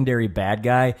secondary bad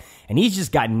guy, and he's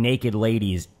just got naked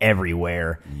ladies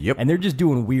everywhere. Yep. And they're just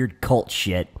doing weird cult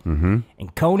shit. And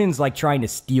Conan's like trying to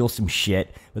steal some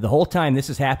shit, but the whole time this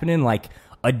is happening, like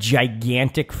a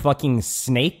gigantic fucking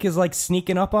snake is like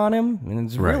sneaking up on him, and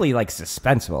it's really like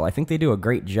suspenseful. I think they do a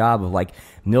great job of like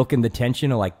milking the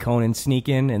tension of like Conan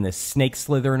sneaking and the snake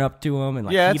slithering up to him, and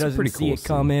like he doesn't see it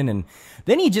coming, and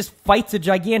then he just fights a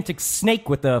gigantic snake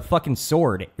with a fucking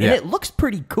sword, and it looks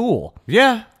pretty cool.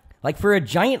 Yeah. Like for a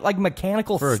giant like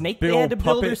mechanical snake they had to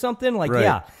build or something. Like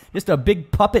Right. just a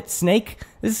big puppet snake.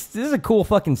 This is a cool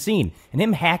fucking scene. And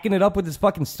him hacking it up with his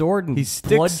fucking sword and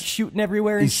blood shooting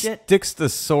everywhere and shit. He sticks the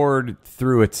sword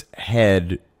through its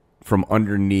head from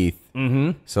underneath.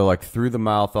 So like through the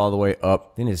mouth all the way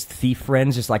up. Then his thief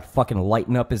friends just like fucking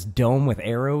lighting up his dome with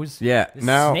arrows. Yeah. This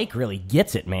now snake really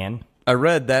gets it, man. I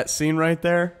read that scene right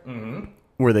there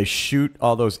where they shoot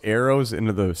all those arrows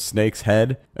into the snake's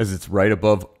head as it's right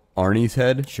above Arnie's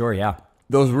head. Sure, yeah.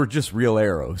 Those were just real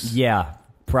arrows. Yeah.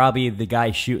 Probably the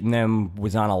guy shooting them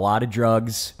was on a lot of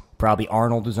drugs. Probably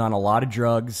Arnold was on a lot of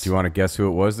drugs. Do you want to guess who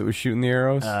it was that was shooting the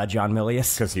arrows? John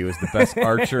Milius. Because he was the best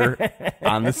archer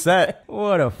on the set.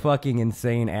 What a fucking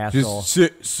insane asshole.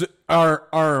 Just sit,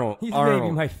 Arnold. He's Arnold,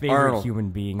 maybe my favorite human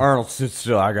being. Arnold, sit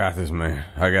still. I got this, man.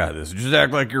 I got this. Just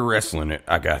act like you're wrestling it.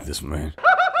 I got this, man.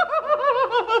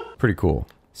 Pretty cool.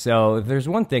 So if there's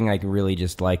one thing I can really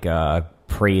just like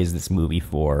praise this movie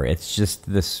for, it's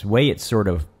just this way it sort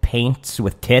of paints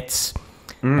with tits.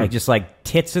 Like just like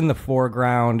tits in the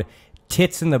foreground,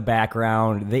 tits in the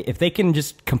background. If they can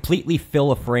just completely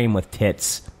fill a frame with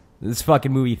tits, this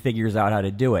fucking movie figures out how to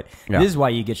do it. Yeah. This is why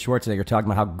you get Schwarzenegger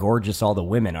talking about how gorgeous all the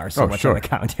women are so much on the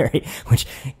commentary, which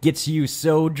gets you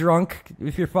so drunk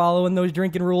if you're following those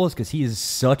drinking rules, because he is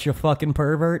such a fucking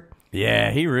pervert.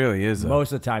 Yeah, he really is.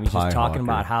 Most of the time, he's just talking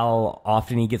about how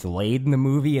often he gets laid in the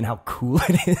movie and how cool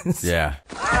it is. Yeah.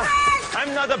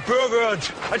 I'm not a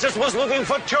pervert. I just was looking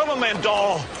for Turboman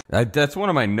doll. That's one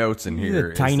of my notes in here.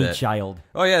 He's a tiny child.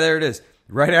 Oh, yeah, there it is.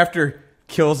 Right after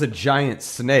kills a giant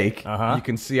snake, you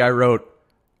can see I wrote,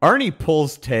 Arnie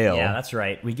pulls tail. Yeah, that's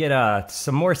right. We get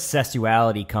some more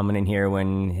sexuality coming in here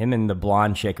when him and the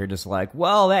blonde chick are just like,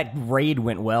 well, that raid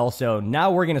went well, so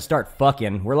now we're going to start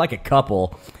fucking. We're like a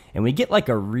couple. And we get like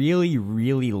a really,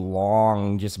 really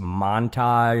long, just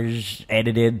montage,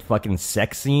 edited fucking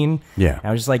sex scene. Yeah. And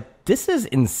I was just like, this is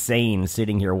insane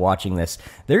sitting here watching this.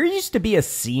 There used to be a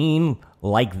scene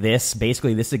like this,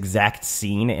 basically this exact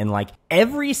scene in like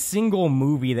every single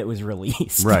movie that was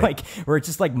released. Right. Like, where it's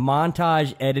just like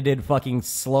montage, edited, fucking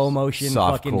slow motion,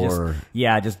 fucking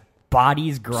just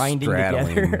bodies grinding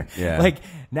together. Yeah. Like,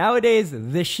 nowadays,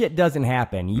 this shit doesn't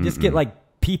happen. You just get like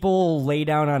people lay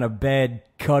down on a bed,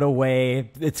 cut away.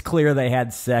 It's clear they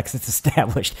had sex. It's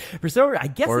established. For some, I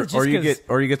guess it's just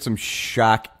or you get some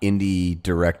shock indie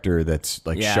director that's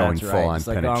like showing full on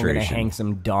penetration. Like, oh, I'm gonna hang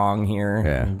some dong here.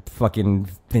 Yeah. And fucking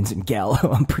Vincent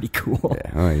Gallo. I'm pretty cool.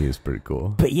 Yeah, oh, he is pretty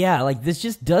cool. But yeah, like this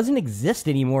just doesn't exist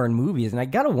anymore in movies, and I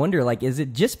gotta wonder, like, is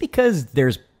it just because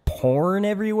there's porn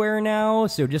everywhere now,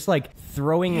 so just like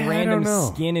throwing random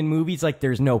skin in movies, like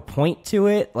there's no point to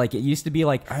it? Like, it used to be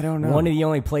like, I don't know, one of the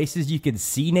only places you could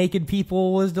see naked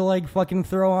people was to like fucking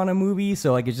throw on a movie.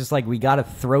 So like, it's just like we gotta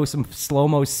throw some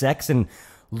slow-mo sex in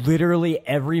literally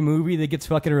every movie that gets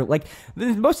fucking like. The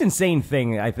most insane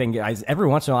thing, I think, every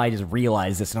once in a while I just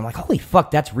realize this and I'm like, holy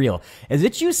fuck, that's real, is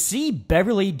that you see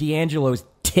Beverly D'Angelo's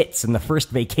tits in the first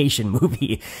Vacation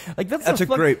movie. Like, that's a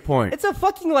great point. It's a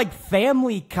fucking like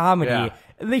family comedy. Yeah.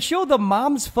 They show the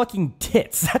mom's fucking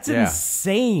tits. That's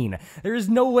insane. There is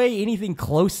no way anything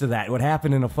close to that would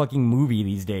happen in a fucking movie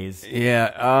these days.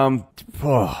 Yeah,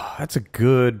 that's a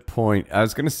good point. I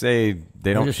was gonna say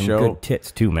they don't show some good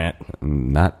tits too, Matt.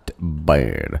 Not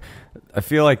bad. I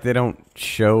feel like they don't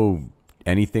show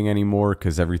anything anymore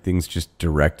because everything's just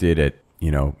directed at, you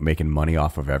know, making money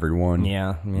off of everyone.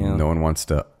 Yeah. No one wants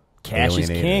to cash is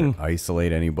king. Or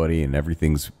isolate anybody, and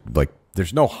everything's like,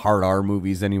 there's no hard R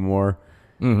movies anymore.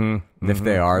 If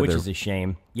they are, which is a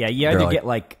shame. Yeah, you had to get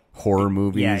like horror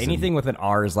movies. Yeah, anything with an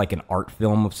R is like an art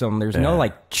film of some. There's no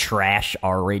like trash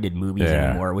R-rated movies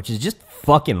anymore, which is just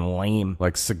fucking lame.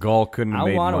 Like Seagal couldn't have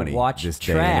made money. I want to watch this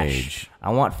trash. day and age.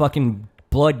 I want fucking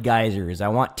blood geysers. I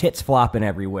want tits flopping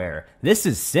everywhere. This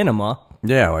is cinema.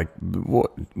 Yeah, like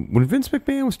when Vince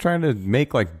McMahon was trying to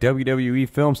make like WWE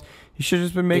films, he should have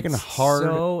just been making hard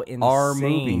R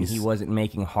movies. He wasn't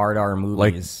making hard R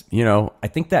movies. Like, you know, I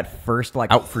think that first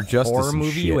like Out for Justice horror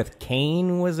movie with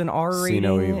Kane was an R rating,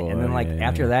 and then like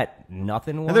after that,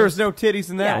 nothing was. And there was no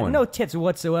titties in that one. No tits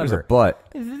whatsoever. There's a butt.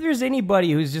 If there's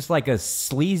anybody who's just like a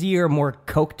sleazier, more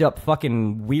coked up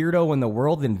fucking weirdo in the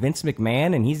world than Vince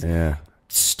McMahon, and he's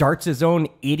starts his own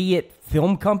idiot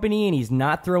film company and he's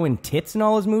not throwing tits in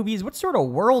all his movies, what sort of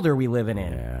world are we living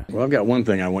in? Yeah. Well, I've got one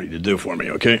thing I want you to do for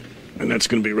me, okay? And that's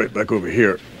going to be right back over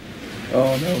here.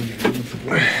 Oh, no.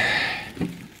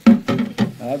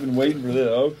 I've been waiting for this.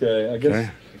 Okay, I guess.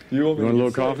 Okay. You want a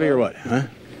little coffee or what? Huh?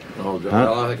 Oh, God.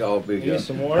 Huh? I think I'll be good.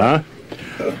 Some more? Huh?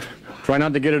 Try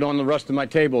not to get it on the rest of my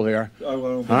table here. I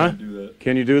won't be able to do that.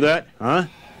 Can you do that? Huh?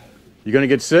 You going to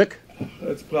get sick?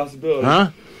 That's a possibility.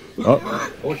 Huh? Oh.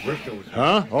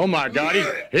 Huh? Oh my God!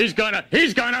 He's gonna puke!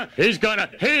 He's gonna puke! He's gonna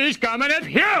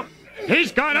puke!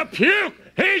 He's gonna puke!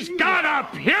 He's gonna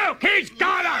puke!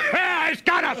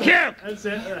 That's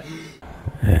it.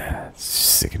 It's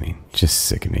sickening. Just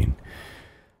sickening.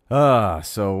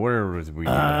 So where was we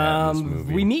at in this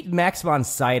movie? We meet Max von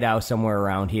Sydow somewhere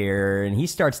around here, and he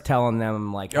starts telling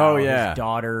them like, his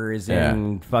daughter is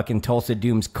in fucking Tulsa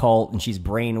Doom's cult, and she's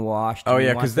brainwashed. Oh and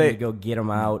yeah, because they go get him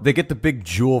out. They get the big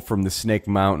jewel from the Snake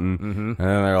Mountain, and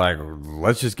then they're like,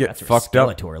 let's just get fucked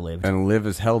up and live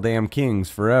as hell damn kings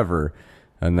forever.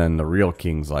 And then the real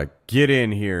king's like, get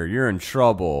in here, you're in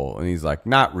trouble, and he's like,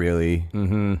 not really.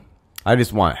 I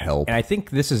just want help. And I think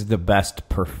this is the best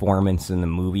performance in the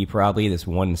movie, probably, this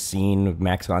one scene of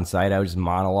Max von Sydow just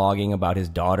monologuing about his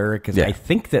daughter, because I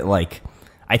think that, like,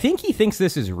 I think he thinks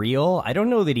this is real. I don't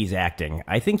know that he's acting.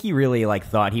 I think he really like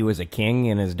thought he was a king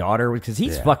and his daughter, because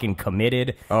he's fucking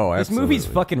committed. Oh, this movie's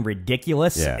fucking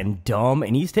ridiculous and dumb,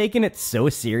 and he's taking it so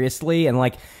seriously. And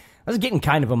like, I was getting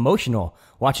kind of emotional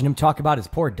watching him talk about his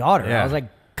poor daughter. I was like,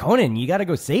 Conan, you got to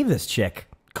go save this chick.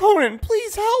 Conan,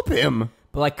 please help him.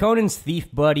 But like Conan's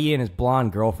thief buddy and his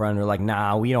blonde girlfriend are like,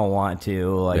 nah, we don't want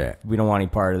to. Like, we don't want any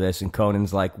part of this. And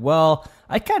Conan's like, well,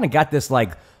 I kind of got this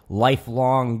like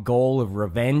lifelong goal of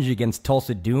revenge against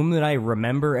Tulsa Doom that I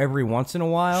remember every once in a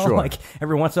while. Sure. Like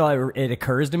every once in a while it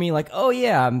occurs to me like, oh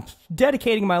yeah, I'm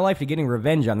dedicating my life to getting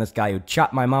revenge on this guy who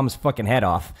chopped my mom's fucking head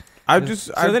off.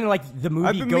 Then like the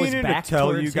movie goes back to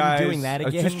tell towards you guys, him doing that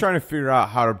again. I was just trying to figure out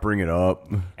how to bring it up.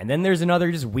 And then there's another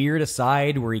just weird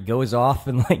aside where he goes off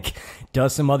and like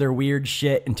does some other weird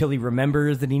shit until he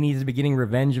remembers that he needs to be getting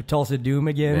revenge of Tulsa Doom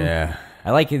again. Yeah.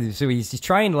 I like it. So he's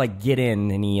trying to like get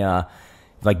in, and he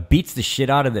like beats the shit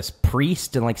out of this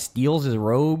priest and like steals his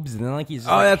robes, and then like he's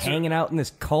hanging out in this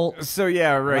cult. So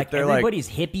yeah, right. Like they're everybody's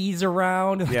hippies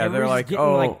around. Like, yeah, they're like, getting,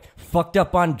 like fucked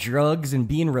up on drugs and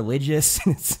being religious.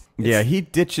 Yeah, he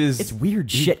ditches... It's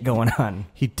weird shit going on.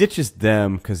 He ditches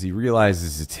them because he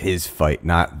realizes it's his fight,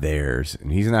 not theirs.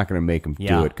 And he's not going to make them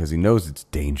do it because he knows it's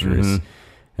dangerous.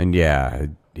 And yeah,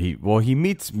 he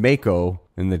meets Mako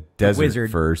in the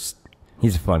desert first.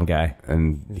 He's a fun guy.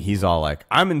 And he's all like,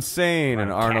 I'm insane.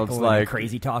 And Arnold's like...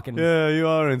 crazy talking. Yeah, you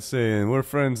are insane. We're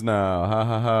friends now. Ha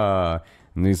ha ha.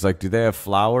 And he's like, do they have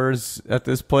flowers at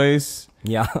this place?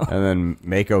 Yeah. And then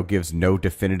Mako gives no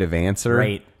definitive answer.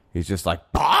 Right. He's just like,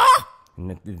 bah!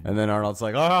 And then Arnold's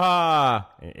like, ah!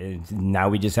 Now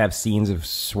we just have scenes of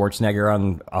Schwarzenegger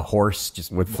on a horse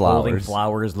just with holding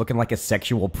flowers, looking like a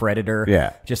sexual predator.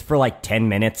 Yeah. Just for like 10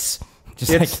 minutes.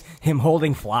 Just like him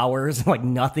holding flowers, like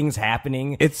nothing's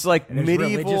happening. It's like and there's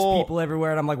medieval religious people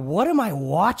everywhere, and I'm like, what am I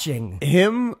watching?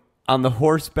 Him on the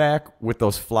horseback with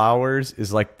those flowers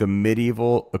is like the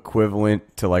medieval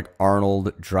equivalent to like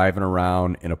Arnold driving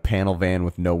around in a panel van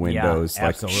with no windows,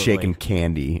 like shaking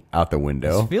candy out the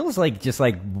window. It feels like just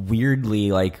like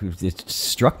weirdly, like it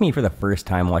struck me for the first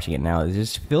time watching it now. It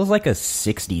just feels like a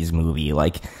 60s movie.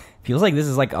 Like, feels like this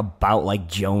is like about like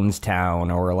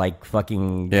Jonestown or like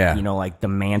fucking, you know, like the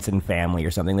Manson family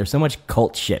or something. There's so much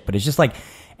cult shit, but it's just like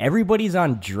everybody's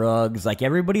on drugs. Like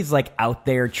everybody's like out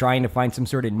there trying to find some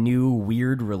sort of new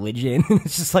weird religion.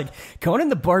 It's just like Conan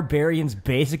the Barbarian's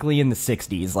basically in the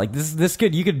 60s. Like this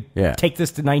could, you could take this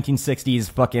to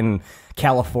 1960s fucking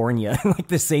California. Like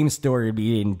the same story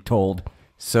being told.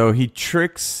 So he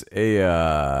tricks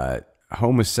a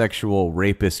homosexual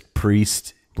rapist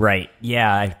priest. Right.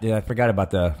 Yeah, I forgot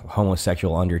about the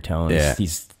homosexual undertones. Yeah.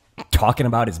 He's talking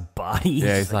about his body.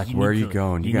 Yeah, he's like, where are you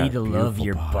going? You need to love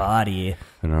your body.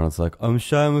 And Arnold's like, I'm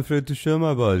shy, I'm afraid to show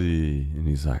my body. And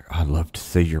he's like, I'd love to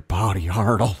see your body,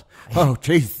 Arnold. Oh,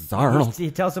 Jesus, Arnold. He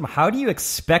tells him, how do you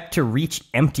expect to reach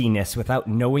emptiness without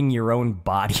knowing your own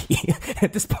body?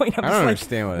 At this point, I'm I just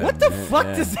don't like, understand what the fuck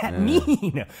does that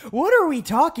mean? What are we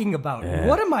talking about?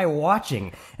 What am I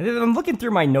watching? And then I'm looking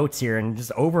through my notes here, and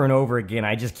just over and over again,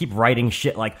 I just keep writing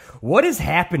shit like, what is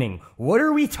happening? What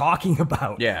are we talking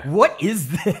about? Yeah. What is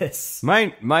this?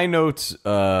 My notes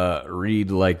read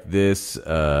like this.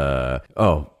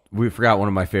 We forgot one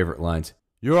of my favorite lines.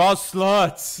 You're all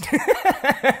sluts.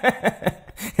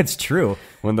 It's true.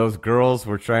 When those girls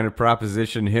were trying to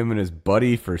proposition him and his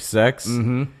buddy for sex,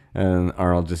 and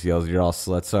Arnold just yells, you're all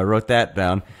sluts. So I wrote that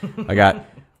down. I got,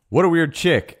 what a weird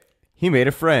chick. He made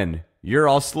a friend. You're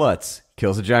all sluts.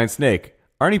 Kills a giant snake.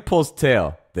 Arnie pulls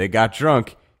tail. They got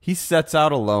drunk. He sets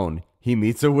out alone. He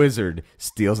meets a wizard.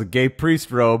 Steals a gay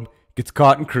priest robe. Gets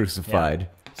caught and crucified.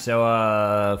 Yeah.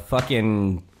 So,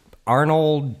 fucking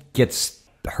Arnold gets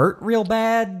hurt real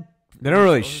bad. They don't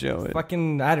really show it.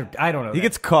 Fucking, I don't know. He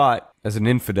gets caught as an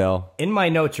infidel. In my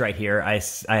notes right here, I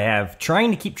have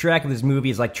trying to keep track of this movie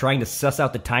is like trying to suss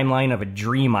out the timeline of a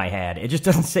dream I had. It just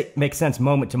doesn't make sense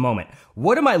moment to moment.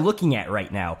 What am I looking at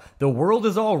right now? The world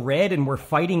is all red and we're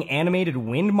fighting animated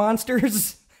wind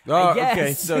monsters? Oh,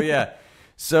 okay. So, yeah.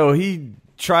 So he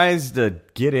tries to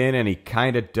get in and he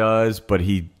kind of does, but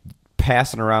he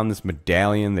passing around this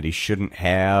medallion that he shouldn't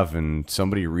have, and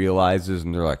somebody realizes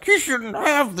and they're like, you shouldn't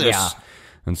have this. Yeah.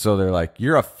 And so they're like,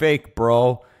 you're a fake,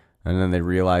 bro. And then they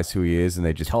realize who he is, and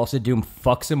they just Tulsa Doom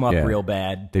fucks him up real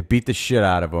bad. They beat the shit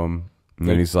out of him, and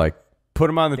then he's like, put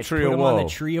him on the tree of woe. Put him on the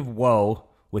tree of woe,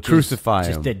 which crucify is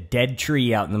him. Just a dead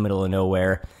tree out in the middle of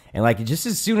nowhere. And like, just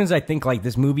as soon as I think like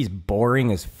this movie's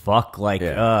boring as fuck, like,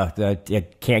 I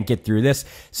can't get through this,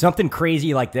 something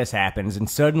crazy like this happens, and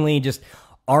suddenly just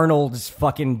Arnold's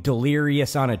fucking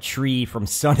delirious on a tree from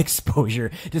sun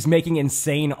exposure, just making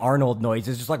insane Arnold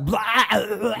noises, just like blah,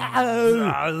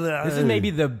 blah. This is maybe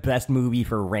the best movie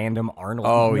for random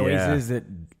Arnold noises that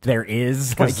there is.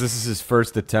 Because this is his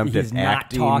first attempt at acting. He's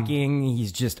not talking.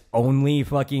 He's just only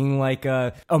fucking like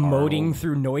emoting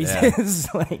through noises.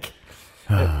 Like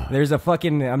there's a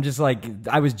fucking. I'm just like,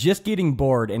 I was just getting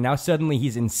bored, and now suddenly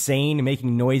he's insane,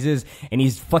 making noises, and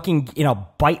he's fucking in a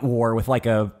bite war with like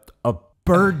a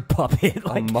bird puppet.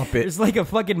 Like, a Muppet. There's like a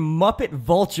fucking Muppet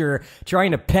vulture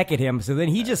trying to peck at him, so then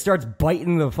he just starts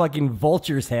biting the fucking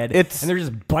vulture's head, and they're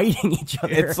just biting each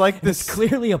other. It's like this. It's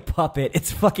clearly a puppet.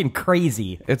 It's fucking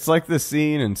crazy. It's like the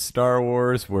scene in Star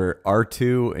Wars where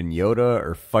R2 and Yoda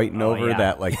are fighting over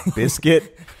that like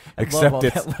biscuit. Except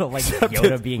it's that little like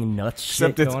Yoda being nuts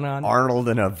shit going on. Arnold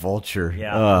and a vulture.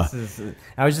 Yeah,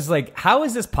 I was just like, how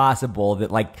is this possible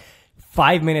that like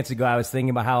 5 minutes ago I was thinking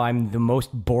about how I'm the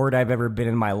most bored I've ever been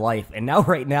in my life, and now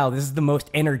right now this is the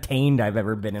most entertained I've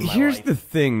ever been in my life. Here's the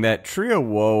thing, that Tree of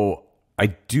Woe, I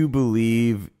do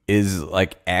believe, is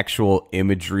like actual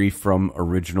imagery from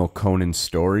original Conan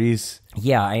stories.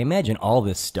 Yeah, I imagine all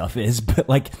this stuff is, but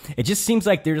like it just seems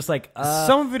like they're just like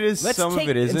some of it is, some of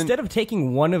it isn't. Instead of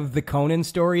taking one of the Conan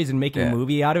stories and making a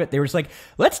movie out of it, they were just like,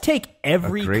 let's take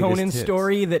every Conan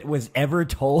story that was ever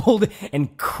told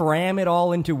and cram it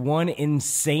all into one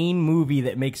insane movie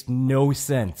that makes no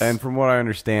sense. And from what I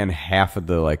understand, half of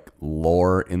the like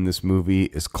lore in this movie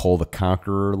is Cole the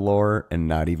Conqueror lore and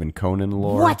not even Conan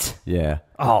lore. What? Yeah.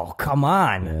 Oh, come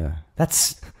on. Yeah.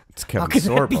 It's Kevin How could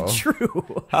Sorbo. that be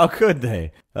true? How could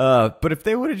they? But if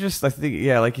they would have just, I think,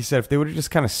 yeah, like you said, if they would have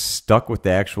just kind of stuck with the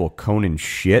actual Conan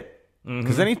shit,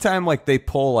 because anytime like they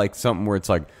pull like something where it's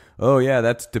like, oh yeah,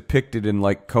 that's depicted in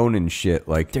like Conan shit,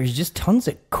 like there's just tons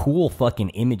of cool fucking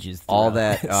images. All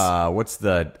that. What's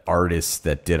the artist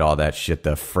that did all that shit?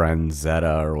 The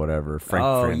Franzetta or whatever.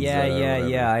 Frank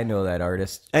yeah. I know that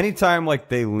artist. Anytime like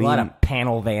they lean a lot of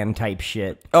panel van type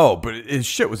shit. Oh, but his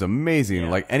shit was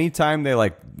amazing. Like anytime they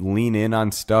like lean in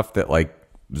on stuff that like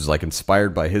was like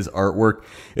inspired by his artwork,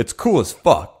 it's cool as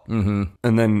fuck. And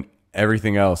then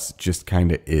everything else just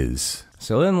kind of is.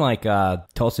 So then, like,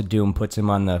 Tulsa Doom puts him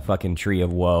on the fucking Tree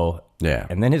of Woe. Yeah.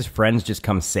 And then his friends just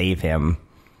come save him.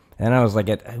 And I was like,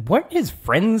 weren't his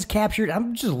friends captured?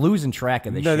 I'm just losing track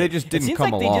of this shit. No, they just didn't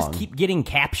come along. It seems like they just keep getting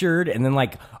captured and then,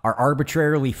 like, are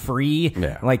arbitrarily free.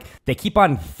 Yeah. Like, they keep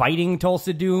on fighting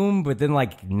Tulsa Doom, but then,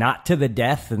 like, not to the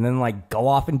death, and then, like, go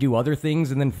off and do other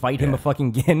things and then fight him a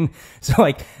fucking again. So,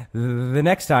 like, the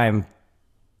next time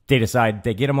they decide,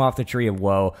 they get him off the Tree of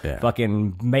Woe. Yeah.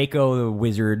 Fucking Mako the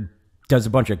wizard does a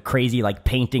bunch of crazy like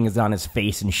paintings on his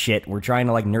face and shit. We're trying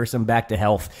to like nurse him back to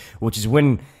health, which is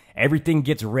when everything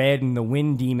gets red and the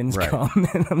wind demons come.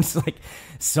 And I'm just like,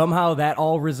 somehow that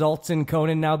all results in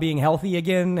Conan now being healthy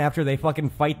again after they fucking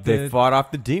fight They fought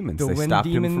off the demons. They wind stopped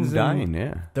him demons from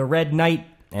dying, the Red Knight.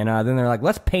 And then they're like,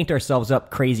 let's paint ourselves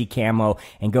up crazy camo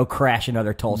and go crash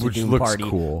another Tulsa Which Doom looks party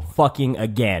cool. fucking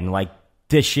again. Like,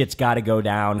 this shit's got to go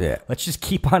down. Yeah. Let's just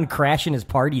keep on crashing his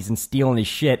parties and stealing his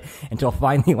shit until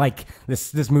finally, like,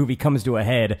 this movie comes to a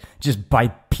head just by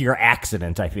pure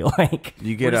accident, I feel like.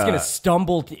 You get, we're just going to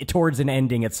stumble towards an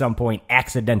ending at some point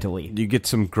accidentally. You get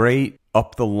some great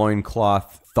up the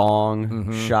loincloth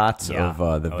thong shots of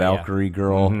the Valkyrie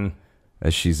girl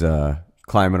as she's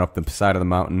climbing up the side of the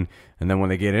mountain. And then when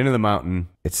they get into the mountain,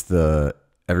 it's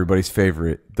everybody's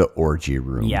favorite, the orgy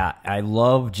room. Yeah, I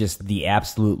love just the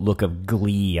absolute look of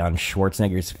glee on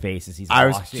Schwarzenegger's face as he's I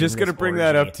was just going to bring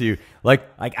that up to you. Like,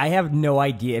 I have no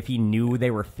idea if he knew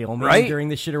they were filming during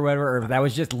this shit or whatever, or if that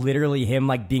was just literally him,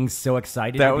 like, being so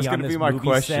excited that to was be on gonna this be my movie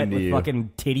question set to with you.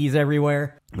 fucking titties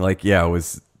everywhere. Like, yeah,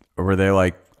 were they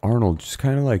like, Arnold, just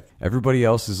kind of like, everybody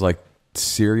else is like,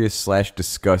 serious /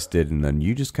 disgusted, and then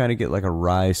you just kind of get like a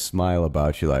wry smile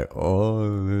about you, like,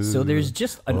 oh. So there's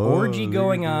just an orgy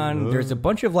going on. There's a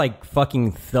bunch of like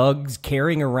fucking thugs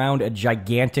carrying around a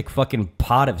gigantic fucking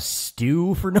pot of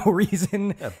stew for no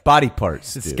reason. Body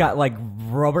parts. It's got like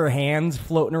rubber hands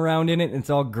floating around in it, and it's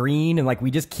all green, and like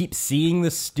we just keep seeing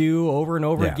the stew over and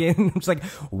over again. I'm just like,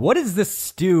 what is this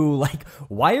stew? Like,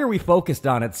 why are we focused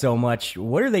on it so much?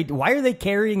 Why are they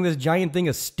carrying this giant thing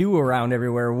of stew around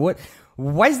everywhere?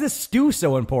 Why is this stew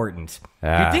so important?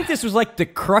 You'd think this was like the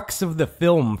crux of the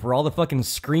film for all the fucking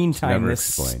screen time this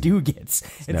stew gets.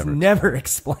 It's never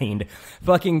explained.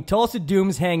 Fucking Tulsa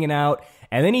Doom's hanging out,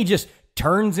 and then he just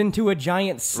turns into a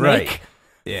giant snake.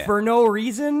 for no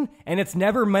reason, and it's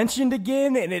never mentioned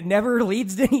again, and it never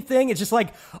leads to anything. It's just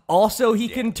like, also he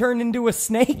can turn into a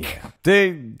snake.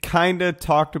 They kind of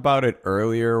talked about it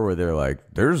earlier where they're like,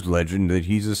 there's legend that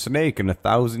he's a snake and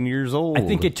 1,000 years old. I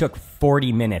think it took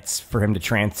 40 minutes for him to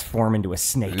transform into a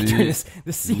snake.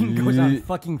 The scene goes on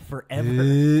fucking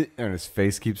forever. And his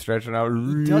face keeps stretching out.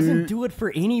 He doesn't do it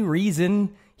for any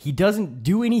reason. He doesn't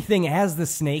do anything as the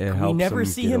snake. We never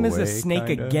see him as a snake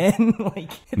again.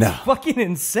 Like, it's fucking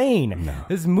insane.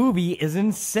 This movie is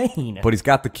insane. But he's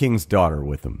got the king's daughter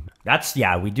with him.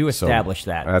 We do establish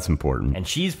that. That's important. And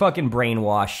she's fucking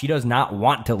brainwashed. She does not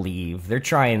want to leave. They're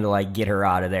trying to, like, get her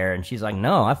out of there. And she's like,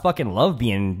 no, I fucking love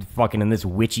being fucking in this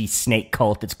witchy snake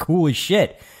cult. It's cool as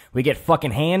shit. We get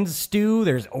fucking hand stew.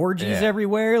 There's orgies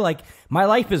everywhere. Like, my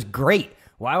life is great.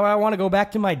 Why would I want to go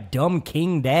back to my dumb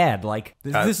king dad? Like,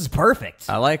 this is perfect.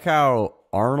 I like how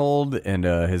Arnold and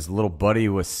his little buddy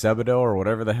was Sebadoh or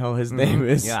whatever the hell his name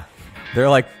is. Yeah.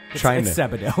 They're like It's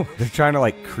Sebadoh. They're trying to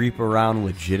like creep around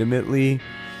legitimately.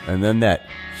 And then that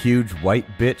huge white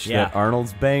bitch that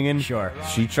Arnold's banging. Sure.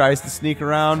 She tries to sneak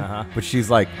around, but she's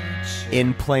like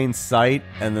in plain sight.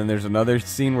 And then there's another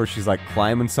scene where she's like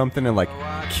climbing something and like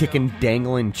kicking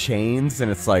dangling chains.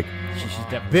 And it's like,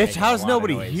 bitch, how does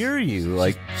nobody hear you?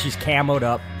 Like, she's camoed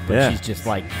up, but she's just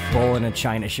like bulling a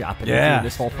china shop and doing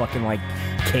this whole fucking like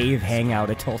cave hangout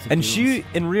at Tulsa. And she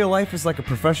in real life is like a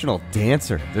professional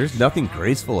dancer. There's nothing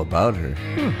graceful about her.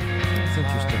 That's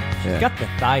interesting. She's got the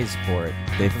thighs for it.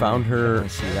 They found her.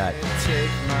 See that?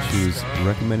 She was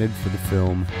recommended for the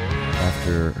film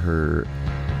after her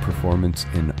performance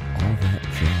in All That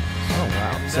Jazz. Oh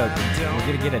wow! So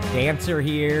we're gonna get a dancer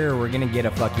here. We're gonna get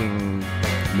a fucking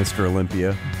Mr.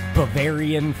 Olympia,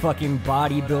 Bavarian fucking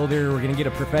bodybuilder. We're gonna get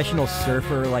a professional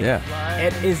surfer. Like,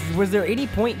 was there any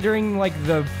point during like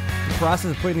the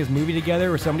process of putting this movie together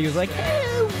where somebody was like, hey,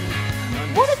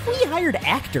 what if we hired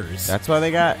actors? That's why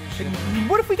they got.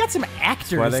 What if we got some actors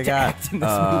to act in this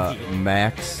movie?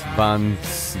 Max von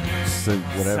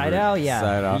whatever. Sydow, yeah.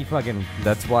 Sydow. He fucking.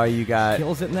 That's why you got.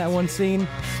 Kills it in that one scene.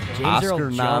 James Earl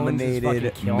Jones Oscar-nominated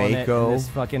is fucking killing it in this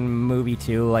fucking movie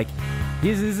too. Like,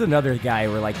 this is another guy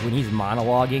where like when he's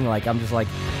monologuing, like I'm just like,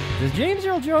 does James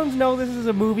Earl Jones know this is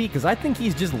a movie? Because I think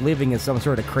he's just living as some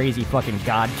sort of crazy fucking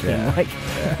god king. Yeah. Like,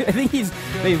 I think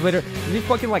they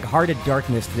fucking like Heart of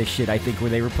Darkness this shit. I think where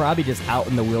they were probably just out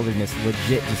in the wilderness,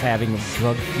 legit, just having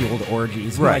drug fueled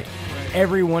orgies. Right. Like,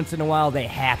 every once in a while, they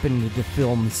happen to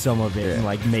film some of it and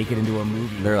like make it into a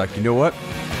movie. They're like, you know what?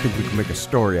 I think we can make a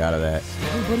story out of that.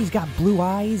 Everybody's got blue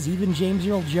eyes, even James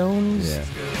Earl Jones. Yeah.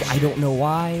 I don't know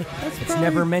why. It's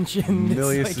never mentioned.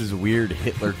 Milius' weird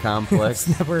Hitler complex.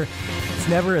 It's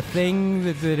never a thing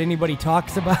that anybody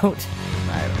talks about.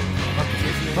 I don't know.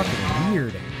 It's fucking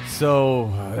weird.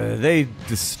 So they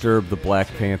disturb the Black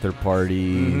Panther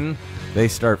Party. Mm-hmm. They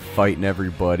start fighting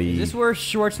everybody. Is this where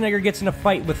Schwarzenegger gets in a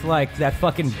fight with like that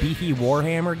fucking beefy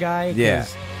Warhammer guy? Yeah.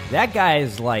 That guy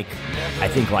is like, I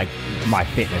think like my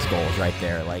fitness goals right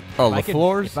there. Like,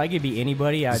 If I could be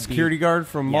anybody, I'd be security guard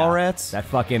from Mallrats. That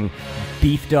fucking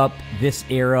beefed up this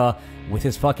era with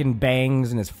his fucking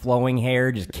bangs and his flowing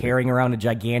hair, just carrying around a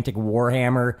gigantic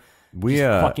Warhammer.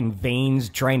 Fucking veins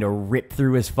trying to rip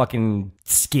through his fucking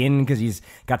skin because he's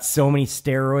got so many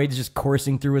steroids just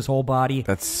coursing through his whole body.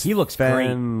 He looks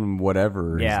great.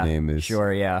 Whatever his name is.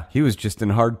 Sure, yeah. He was just in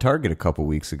Hard Target a couple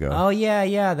weeks ago. Oh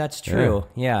yeah, that's true.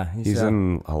 Yeah, he's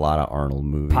in a lot of Arnold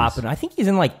movies. I think he's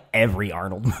in like every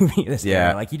Arnold movie. This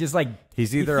guy. Like he just like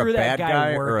he's either a bad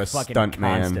guy or a stunt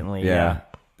man. Constantly, yeah.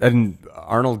 And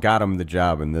Arnold got him the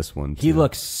job in this one, too. He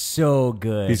looks so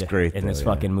good. He's great in this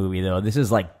fucking movie, though. This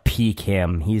is like peak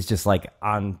him. He's just like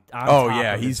on top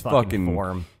of his fucking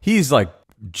form. He's like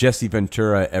Jesse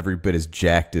Ventura, every bit as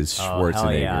jacked as Schwarzenegger.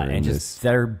 Hell yeah. And just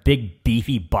their big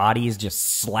beefy bodies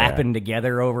just slapping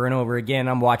together over and over again.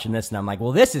 I'm watching this and I'm like,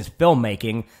 well, this is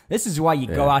filmmaking. This is why you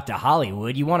go out to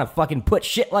Hollywood. You want to fucking put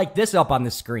shit like this up on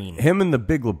the screen. Him and the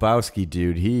Big Lebowski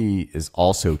dude, he is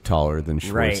also taller than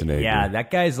Schwarzenegger. Right, yeah, that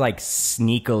guy's like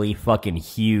sneakily fucking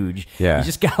huge. Yeah. He's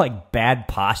just got like bad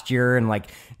posture and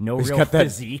like no real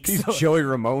physique. He's Joey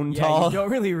Ramone tall. You don't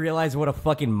really realize what a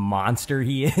fucking monster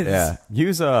he is. Yeah, he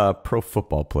was a pro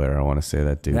football player. I want to say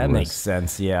that dude. That makes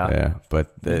sense. Yeah. Yeah,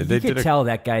 but you could tell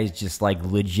that guy's just like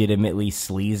legitimately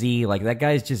sleazy. Like that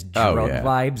guy's just drug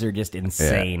vibes are just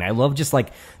insane. I love just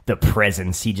like the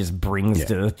presence he just brings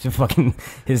to fucking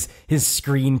his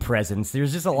screen presence.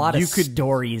 There's just a lot of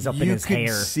stories up in his hair. You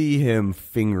could see him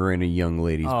fingering a young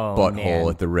lady's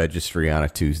butthole at the registry on a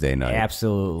Tuesday night.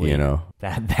 Absolutely. You know.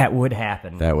 That would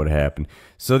happen. That would happen.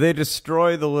 So they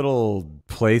destroy the little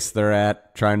place they're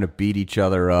at, trying to beat each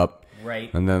other up.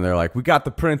 Right. And then they're like, we got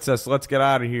the princess, let's get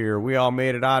out of here. We all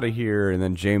made it out of here. And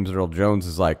then James Earl Jones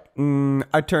is like,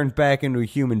 I turned back into a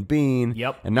human being.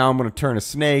 Yep. And now I'm going to turn a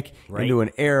snake into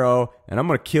an arrow, and I'm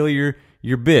going to kill your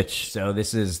bitch. So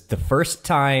this is the first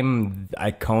time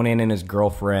Conan and his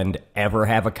girlfriend ever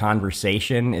have a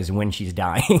conversation is when she's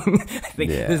dying. I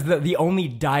think this is the only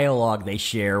dialogue they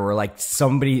share where like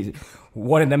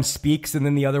one of them speaks and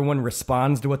then the other one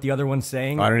responds to what the other one's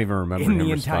saying. I don't even remember him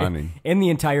responding. In the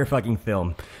entire fucking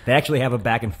film. They actually have a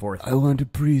back and forth. I want to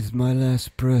breathe my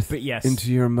last breath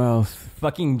into your mouth.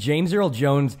 Fucking James Earl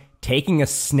Jones taking a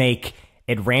snake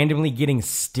and randomly getting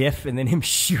stiff and then him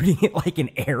shooting it like an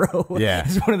arrow. Yeah.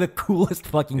 It's one of the coolest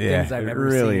fucking things I've ever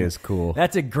seen. It really is cool.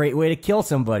 That's a great way to kill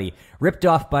somebody. Ripped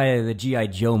off by the G.I.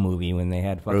 Joe movie when they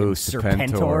had fucking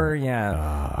Serpentor.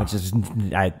 Yeah. Which is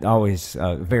always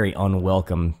very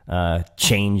unwelcome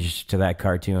change to that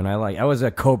cartoon. I was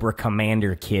a Cobra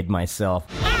Commander kid myself.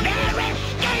 They're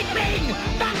escaping!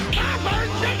 The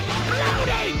cavern's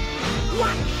exploding!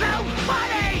 What's so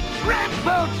funny?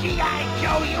 Rambo G.I.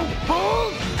 Joe, you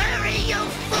fools! Hurry, you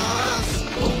fools!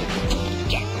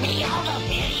 Get me out of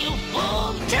here, you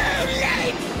fools! Too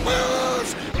late, fools!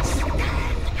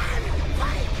 Stand and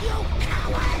fight, you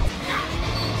cowards!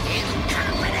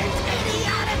 Incompetent,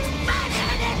 idiotic,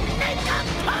 fat-headed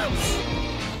nincompoops!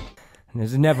 I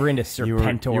was never into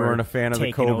Serpentor. You weren't a fan of the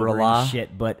taking Cobra over Law? and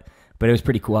shit, but it was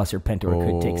pretty cool how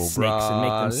Serpentor could take snakes and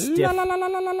make them stiff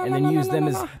and then use them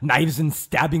as knives and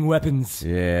stabbing weapons.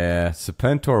 Yeah,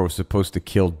 Serpentor was supposed to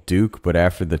kill Duke, but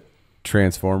after the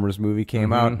Transformers movie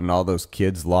came out and all those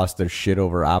kids lost their shit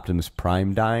over Optimus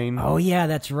Prime dying. Oh yeah,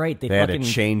 that's right. They had fucking to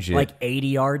change it. Like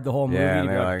 80-yard the whole movie. Yeah, to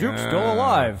they're go, like, Duke's still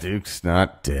alive. Duke's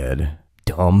not dead.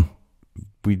 Dumb.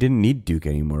 We didn't need Duke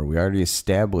anymore. We already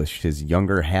established his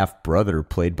younger half-brother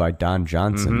played by Don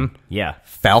Johnson. Yeah.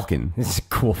 Falcon. This is a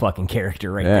cool fucking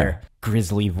character right there.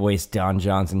 Grizzly voice Don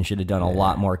Johnson should have done a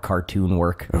lot more cartoon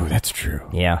work. Oh, that's true.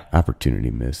 Yeah.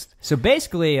 Opportunity missed. So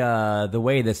basically, the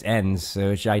way this ends,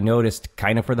 which I noticed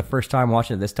kind of for the first time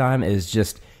watching it this time, is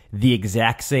just the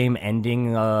exact same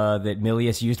ending that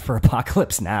Milius used for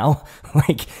Apocalypse Now.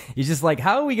 Like, he's just like,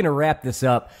 how are we going to wrap this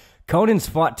up? Conan's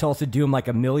fought Tulsa Doom like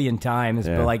a million times,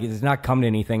 but like it's not come to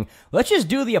anything. Let's just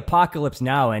do the Apocalypse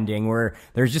Now ending where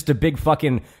there's just a big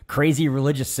fucking crazy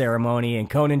religious ceremony and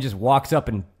Conan just walks up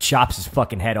and chops his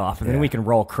fucking head off and then we can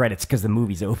roll credits because the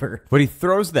movie's over. But he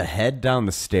throws the head down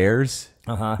the stairs.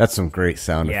 That's some great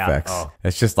sound effects.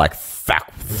 It's just like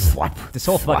swap. This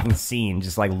whole fucking scene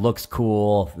just like looks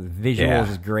cool. The visuals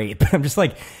is great, but I'm just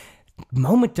like,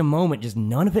 moment to moment, just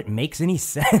none of it makes any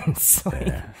sense.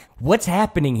 Like, what's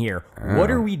happening here? What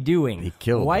are we doing?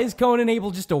 Why is Conan able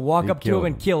just to walk up to him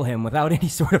and kill him without any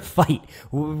sort of fight?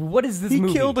 What is this movie?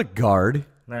 He killed a guard.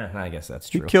 I guess that's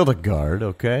true. He killed a guard,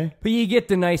 okay. But you get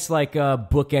the nice, like,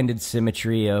 bookended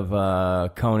symmetry of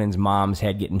Conan's mom's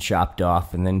head getting chopped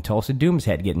off and then Tulsa Doom's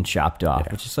head getting chopped off.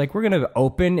 Which is like, we're going to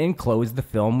open and close the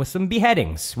film with some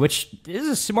beheadings, which is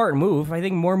a smart move. I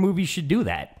think more movies should do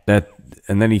that.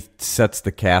 And then he sets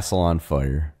the castle on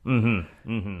fire.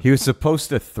 He was supposed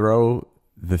to throw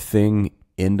the thing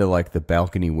into, like, the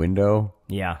balcony window.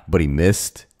 Yeah. But he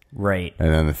missed. Right.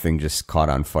 And then the thing just caught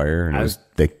on fire and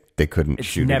they couldn't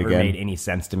shoot it again. It never made any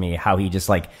sense to me how he just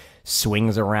like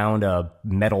swings around a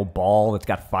metal ball that's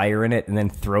got fire in it and then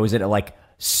throws it at like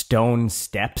stone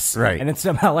steps. Right. And then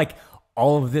somehow like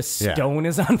all of this stone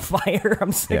is on fire.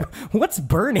 I'm just like, what's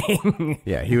burning?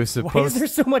 Yeah, he was supposed... Why is there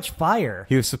so much fire?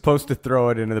 He was supposed to throw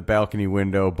it into the balcony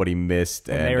window, but he missed.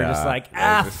 And they were just like,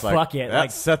 fuck it.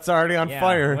 That set's already on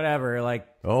fire. Whatever. Like,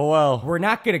 oh, well. We're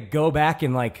not going to go back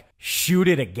and like shoot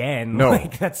it again. No.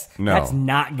 Like, that's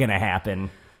not going to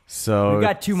happen. So we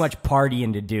got too much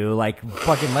partying to do. Like,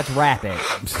 fucking, let's wrap it.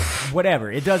 Whatever.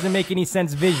 It doesn't make any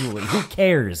sense visually. Who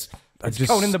cares? It's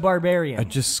Conan the Barbarian. I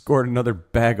just scored another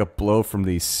bag of blow from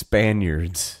these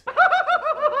Spaniards.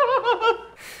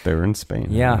 They were in Spain.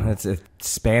 Yeah, that's a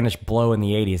Spanish blow in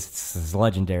the 80s. It's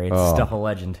legendary. It's stuff of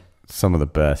legend. Some of the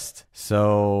best.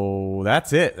 So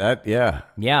that's it. Yeah,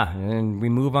 and we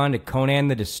move on to Conan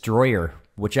the Destroyer,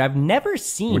 which I've never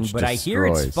seen, but I hear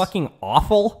it's fucking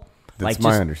awful. That's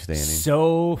my understanding.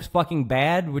 So fucking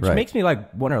bad, which makes me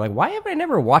like wonder, like, why have I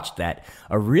never watched that?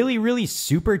 A really, really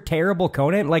super terrible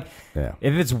Conan. Like, if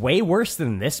it's way worse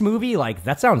than this movie, like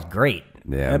that sounds great.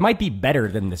 Yeah, it might be better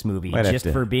than this movie just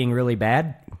for being really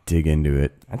bad. Dig into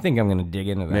it. I think I'm gonna dig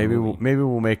into that. Maybe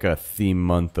we'll make a theme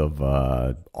month of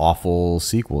awful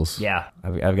sequels. Yeah,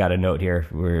 I've got a note here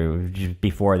where just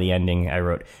before the ending I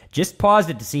wrote, just paused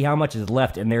it to see how much is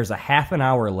left, and there's a half an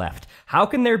hour left. How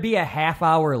can there be a half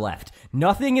hour left?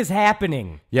 Nothing is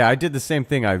happening. Yeah, I did the same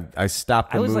thing. I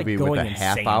stopped the movie with a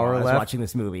half hour left watching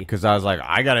this movie because I was like,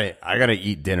 I gotta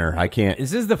eat dinner. I can't.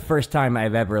 This is the first time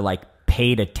I've ever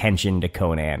paid attention to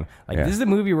Conan. This is a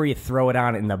movie where you throw it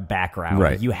on in the background.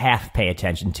 Right. You have to pay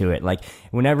attention to it.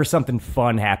 Whenever something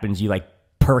fun happens, you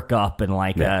perk up and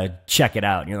check it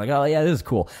out. And you're like, oh yeah, this is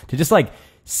cool. To just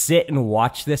sit and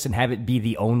watch this and have it be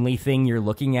the only thing you're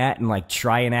looking at and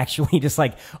try and actually just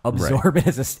absorb it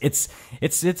as it's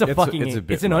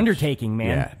an undertaking,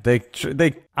 man. Yeah,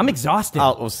 I'm exhausted.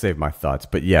 I'll save my thoughts,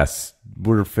 but yes,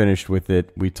 we're finished with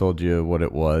it. We told you what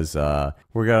it was.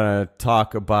 We're gonna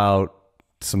talk about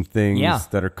some things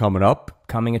that are coming up,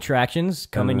 coming attractions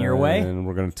coming your way, and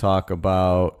we're gonna talk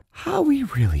about how we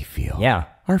really feel. Yeah,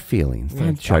 our feelings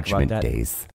on Judgment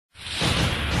Days.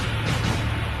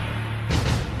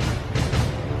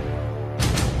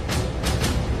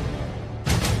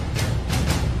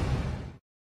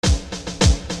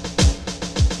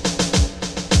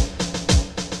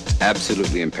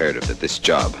 Absolutely imperative that this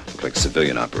job look like a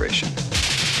civilian operation.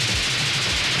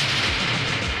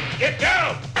 Get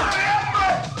down!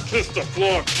 Kiss the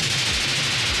floor.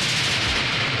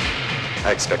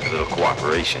 I expect a little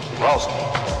cooperation. Ralston,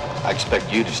 I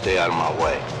expect you to stay out of my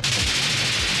way.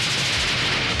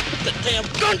 Put the damn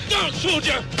gun down,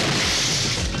 soldier!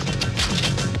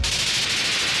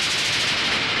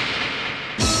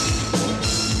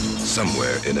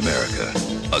 Somewhere in America,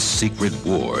 a secret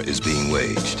war is being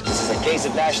waged. This is a case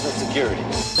of national security.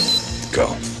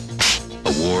 Go.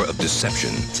 A war of deception.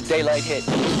 It's a daylight hit.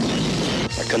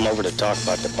 I come over to talk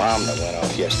about the bomb that went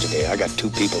off yesterday. I got 2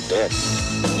 people dead.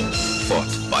 Fought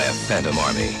by a phantom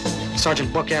army.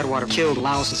 Sergeant Buck Atwater killed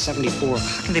Laos in '74.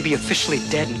 How can they be officially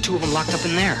dead and 2 of them locked up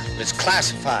in there? It's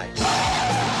classified.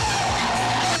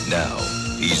 Now,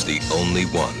 he's the only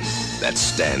one that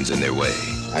stands in their way.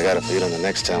 I got a feeling the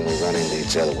next time we run into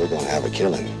each other, we're going to have a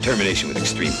killing. Termination with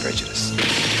extreme prejudice.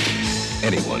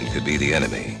 Anyone could be the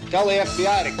enemy. Tell the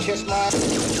FBI to kiss my...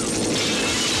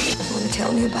 Want to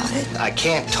tell me about it? I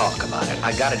can't talk about it.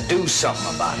 I got to do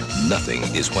something about it. Nothing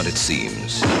is what it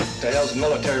seems. What the hell's the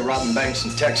military robbing banks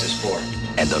in Texas for?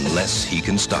 And unless he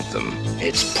can stop them,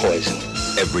 it's poison.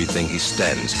 Everything he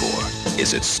stands for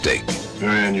is at stake.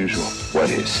 Very unusual. What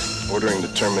is? Ordering the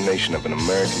termination of an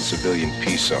American civilian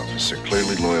peace officer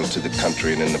clearly loyal to the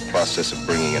country and in the process of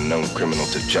bringing a known criminal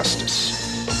to justice.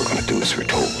 What we're going to do as we're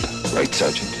told. Right,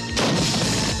 Sergeant?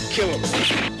 Kill him.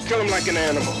 Kill him like an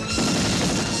animal.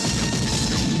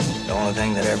 The only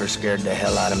thing that ever scared the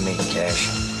hell out of me, Cash,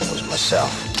 was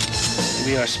myself.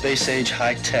 We are space age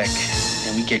high tech,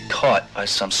 and we get caught by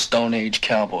some stone age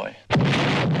cowboy.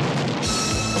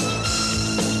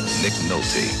 Nick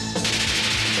Nolte.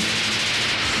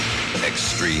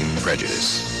 Extreme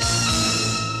Prejudice.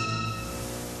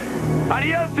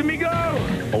 Adios, amigo!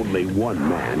 Only one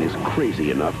man is crazy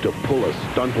enough to pull a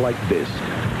stunt like this.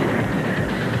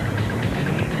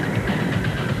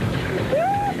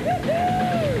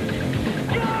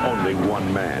 Only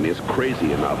one man is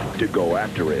crazy enough to go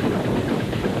after it. You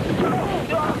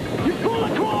pull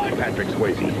it, Troy! Patrick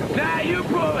Swayze. Now you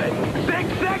pull it!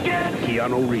 6 seconds!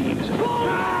 Keanu Reeves. Pull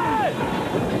it!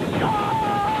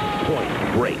 Point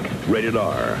Break. Rated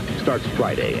R. Starts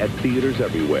Friday at theaters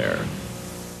everywhere.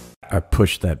 I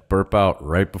pushed that burp out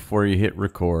right before you hit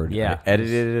record. Yeah. I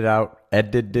edited it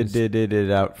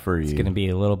out for you. It's going to be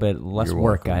a little bit less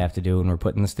work I have to do when we're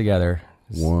putting this together.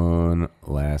 One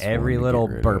last Every one little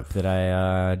burp that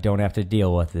I don't have to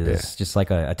deal with is just like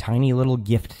a tiny little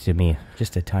gift to me.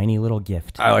 Just a tiny little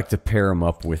gift. I like to pair them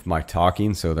up with my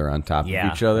talking so they're on top of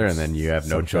each other, and then you have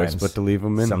no choice but to leave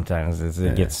them in. Sometimes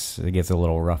it gets a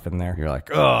little rough in there. You're like,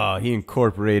 oh, he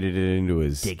incorporated it into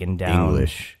his digging down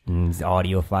English. His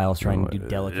audio files, trying to do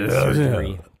delicate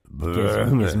surgery. Get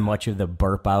as much of the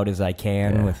burp out as I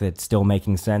can with it still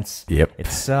making sense. Yep.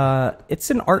 It's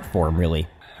an art form, really.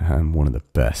 I'm one of the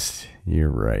best. You're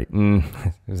right.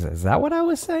 Is that what I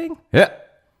was saying? Yeah.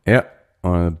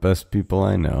 One of the best people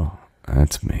I know.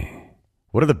 That's me.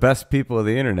 What do the best people of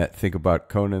the internet think about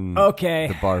Conan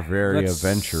the Barbarian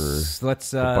Adventurer?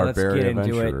 Let's get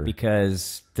into it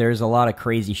because there's a lot of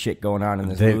crazy shit going on in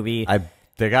this movie.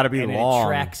 They got to be long. It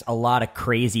attracts a lot of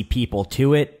crazy people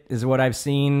to it, is what I've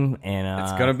seen. And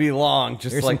it's gonna be long,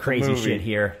 just there's like some crazy the movie. shit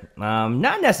here.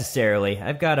 Not necessarily.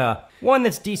 I've got one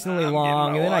that's decently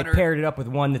long, and then I paired it up with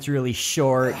one that's really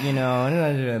short. But this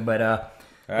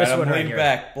one right here.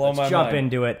 Back. Let's jump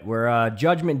into it. We're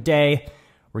Judgment Day.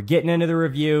 We're getting into the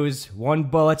reviews. 1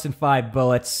 bullets and 5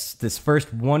 bullets. This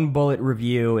first 1 bullet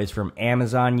review is from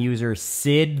Amazon user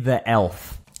Sid the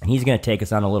Elf, and he's gonna take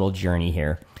us on a little journey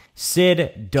here.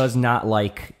 Sid does not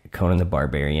like Conan the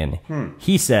Barbarian.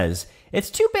 He says, It's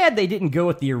too bad they didn't go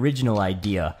with the original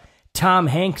idea. Tom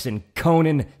Hanks and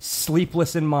Conan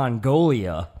sleepless in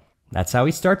Mongolia. That's how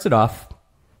he starts it off.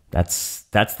 That's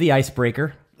the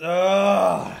icebreaker.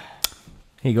 Ugh.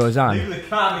 He goes on. Leave the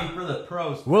comedy for the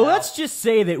pros. Well, let's just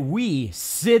say that we,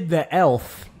 Sid the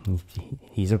Elf,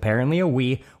 he's apparently a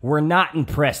we, were not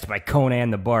impressed by Conan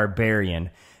the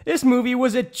Barbarian. This movie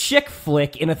was a chick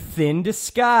flick in a thin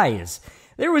disguise.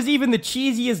 There was even the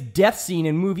cheesiest death scene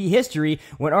in movie history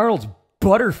when Arnold's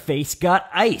butterface got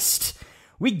iced.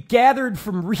 We gathered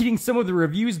from reading some of the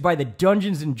reviews by the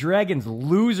Dungeons & Dragons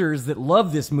losers that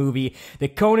love this movie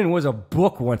that Conan was a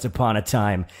book once upon a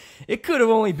time. It could have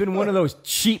only been one of those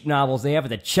cheap novels they have at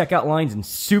the checkout lines in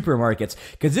supermarkets,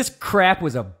 because this crap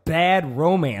was a bad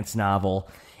romance novel.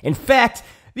 In fact,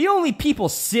 the only people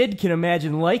Sid can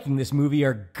imagine liking this movie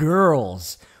are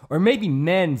girls, or maybe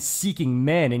men seeking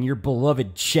men in your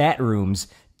beloved chat rooms.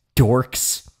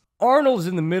 Dorks. Arnold's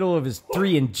in the middle of his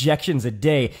 3 injections a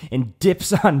day and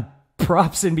dips on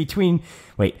props in between.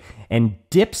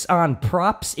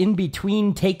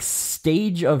 Takes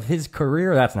stage of his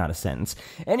career. That's not a sentence.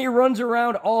 And he runs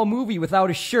around all movie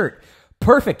without a shirt.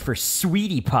 Perfect for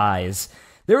sweetie pies.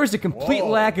 There was a complete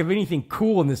lack of anything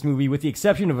cool in this movie, with the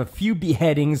exception of a few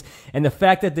beheadings and the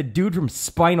fact that the dude from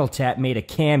Spinal Tap made a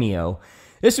cameo.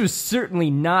 This was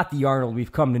certainly not the Arnold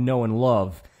we've come to know and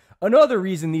love. Another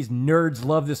reason these nerds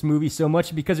love this movie so much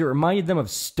is because it reminded them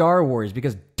of Star Wars,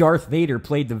 because Darth Vader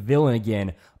played the villain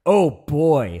again. Oh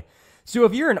boy. So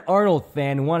if you're an Arnold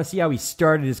fan and want to see how he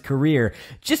started his career,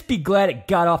 just be glad it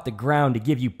got off the ground to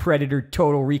give you Predator,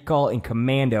 Total Recall, and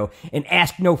Commando, and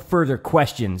ask no further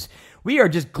questions. We are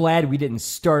just glad we didn't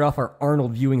start off our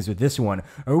Arnold viewings with this one,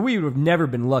 or we would have never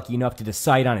been lucky enough to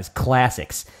decide on his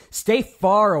classics. Stay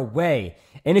far away.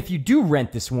 And if you do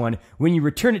rent this one, when you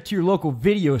return it to your local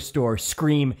video store,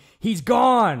 scream, "He's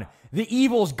gone! The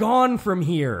evil's gone from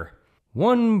here!"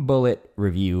 One bullet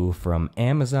review from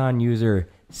Amazon user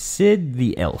Sid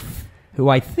the Elf, who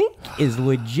I think is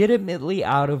legitimately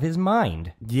out of his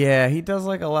mind. Yeah, he does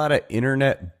like a lot of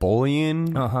internet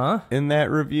bullying in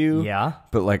that review. Yeah.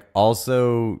 But like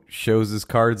also shows his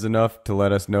cards enough to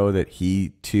let us know that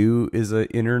he too is an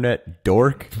internet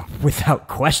dork. Without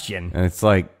question. And it's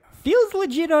like, feels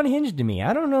legit unhinged to me.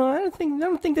 I don't know. I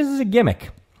don't think this is a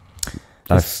gimmick.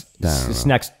 This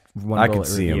next one I bullet could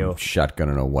see review him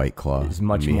shotgunning a White Claw. is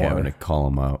much me more having to call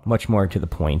him out. Much more to the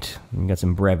point. We got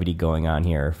some brevity going on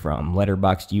here from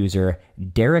letterboxd user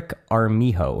Derek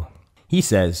Armijo. He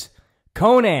says,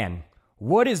 "Conan,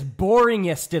 what is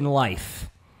boringest in life?"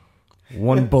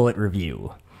 One bullet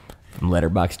review from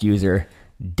letterboxd user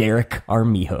Derek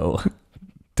Armijo.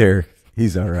 Derek.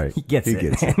 He's all right. He gets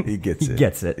it. He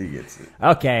gets it.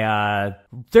 Okay,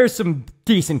 there's some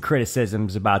decent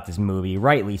criticisms about this movie,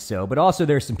 rightly so, but also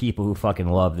there's some people who fucking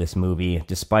love this movie,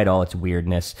 despite all its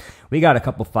weirdness. We got a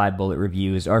couple 5-bullet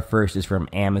reviews. Our first is from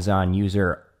Amazon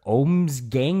user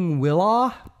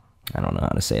Omsgangwilla. I don't know how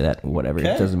to say that. Whatever,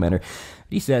 It doesn't matter.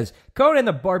 He says, "Conan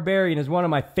the Barbarian is one of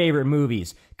my favorite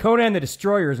movies. Conan the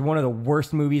Destroyer is one of the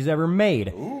worst movies ever made.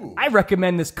 Ooh. I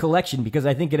recommend this collection because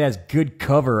I think it has good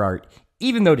cover art,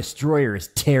 even though Destroyer is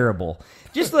terrible.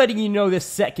 Just letting you know, this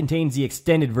set contains the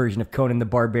extended version of Conan the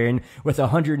Barbarian with a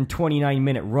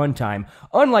 129-minute runtime,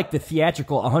 unlike the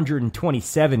theatrical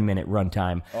 127-minute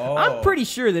runtime. I'm pretty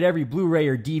sure that every Blu-ray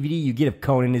or DVD you get of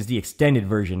Conan is the extended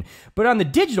version, but on the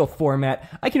digital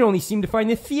format, I can only seem to find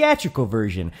the theatrical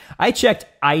version. I checked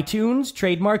iTunes,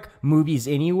 trademark, Movies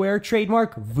Anywhere,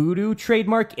 trademark, Vudu,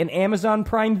 trademark, and Amazon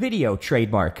Prime Video,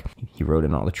 trademark." He wrote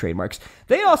in all the trademarks.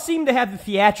 "They all seem to have the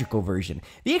theatrical version.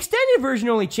 The extended version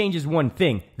only changes one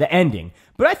thing, the ending,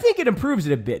 but I think it improves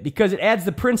it a bit because it adds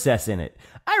the princess in it.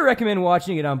 I recommend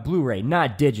watching it on Blu-ray,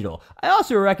 not digital. I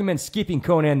also recommend skipping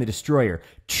Conan the Destroyer.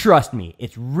 Trust me,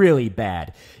 it's really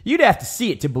bad. You'd have to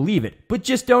see it to believe it, but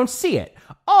just don't see it.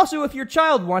 Also, if your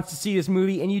child wants to see this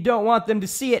movie and you don't want them to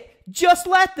see it, just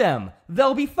let them.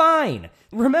 They'll be fine.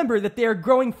 Remember that they are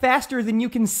growing faster than you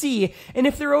can see, and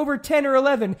if they're over 10 or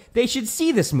 11, they should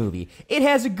see this movie. It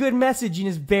has a good message and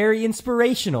is very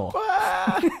inspirational."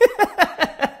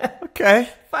 Okay.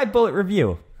 5-bullet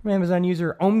review from Amazon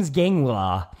user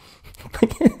Omsgangwilla.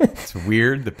 It's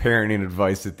weird, the parenting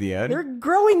advice at the end. They're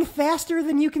growing faster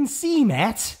than you can see,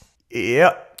 Matt.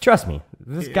 Yep. Trust me,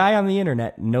 this guy on the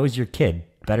internet knows your kid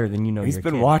better than you know your kid. He's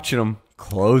been watching them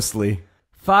closely.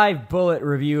 5-bullet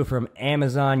review from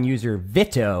Amazon user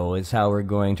Vito is how we're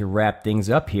going to wrap things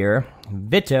up here.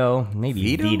 Vito,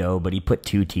 maybe Vito, but he put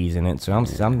 2 T's in it, so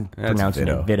I'm pronouncing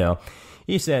it Vito.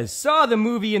 He says, "Saw the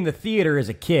movie in the theater as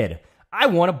a kid. I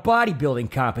won a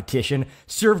bodybuilding competition,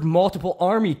 served multiple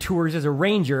army tours as a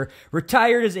ranger,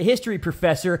 retired as a history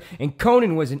professor, and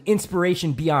Conan was an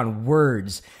inspiration beyond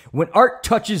words. When art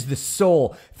touches the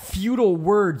soul, feudal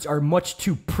words are much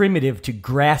too primitive to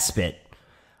grasp it.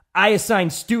 I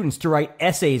assigned students to write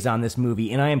essays on this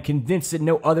movie, and I am convinced that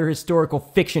no other historical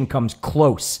fiction comes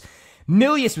close.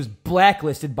 Milius was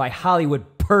blacklisted by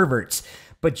Hollywood perverts.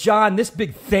 But John, this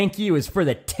big thank you is for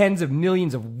the tens of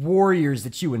millions of warriors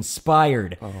that you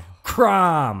inspired.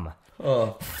 Crom.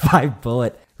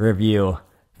 5-bullet review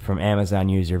from Amazon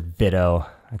user Vito.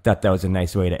 I thought that was a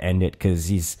nice way to end it because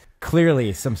he's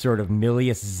clearly some sort of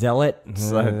Milius zealot.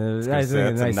 That's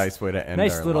a nice way to end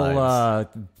nice our little lives.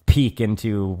 Peek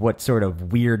into what sort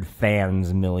of weird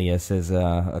fans Milius has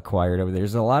acquired over there.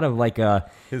 There's a lot of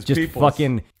His just peoples.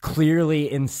 fucking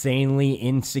clearly insanely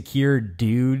insecure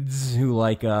dudes who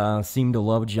seem to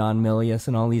love John Milius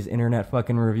and all these internet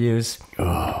fucking reviews.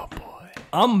 Oh boy.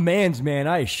 I'm a man's man,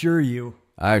 I assure you.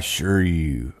 I assure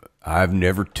you, I've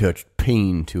never touched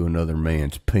pain to another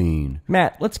man's pain.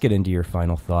 Matt, let's get into your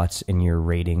final thoughts and your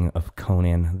rating of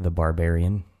Conan the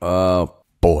Barbarian.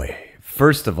 Boy.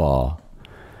 First of all,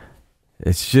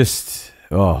 it's just,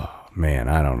 oh man,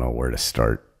 I don't know where to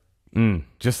start.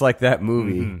 Just like that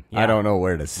movie, Yeah. I don't know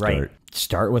where to start. Right.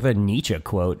 Start with a Nietzsche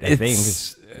quote, I think.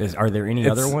 Are there any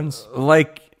other ones?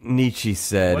 Like Nietzsche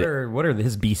said, What are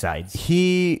his B-sides?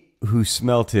 he who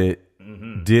smelt it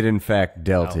did in fact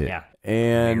dealt it. Yeah.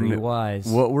 And Very wise.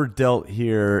 what we're dealt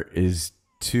here is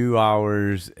 2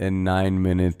 hours and 9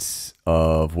 minutes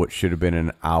of what should have been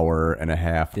an hour and a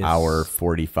half,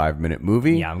 45-minute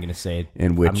movie. Yeah, I'm gonna say.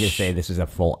 In which I'm gonna say this is a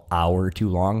full hour too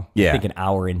long. Yeah. I think an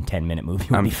hour and 10-minute movie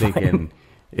would I'm be thinking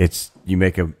fine. you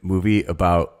make a movie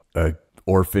about a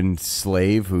orphaned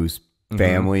slave whose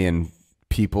family and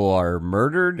people are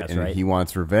murdered, That's and right. he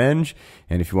wants revenge.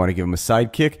 And if you want to give him a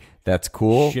sidekick, that's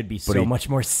cool. Should be But so much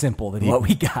more simple than what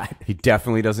we got. He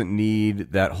definitely doesn't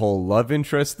need that whole love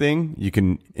interest thing. You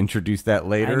can introduce that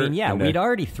later. I mean, yeah, we'd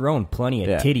already thrown plenty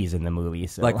of titties in the movie.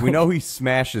 So we know he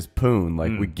smashes Poon.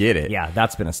 We get it. Yeah,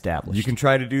 that's been established. You can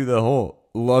try to do the whole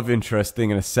love interest thing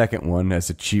in a second one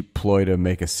as a cheap ploy to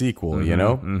make a sequel, you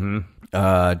know?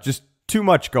 Just too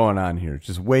much going on here.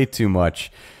 Just way too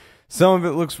much. Some of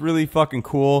it looks really fucking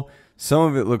cool. Some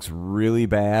of it looks really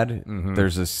bad.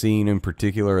 There's a scene in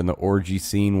particular in the orgy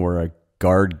scene where a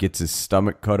guard gets his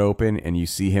stomach cut open and you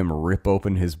see him rip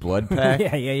open his blood pack.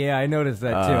 Yeah. I noticed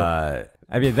that too.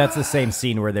 I mean, that's the same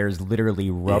scene where there's literally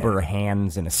rubber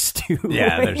hands in a stew.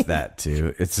 Yeah, there's that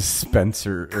too. It's a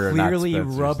Spencer or Clearly not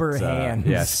Spencer's, rubber hands.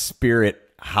 Yeah, Spirit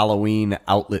Halloween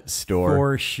outlet store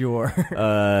For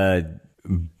sure.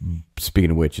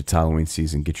 Speaking of which, it's Halloween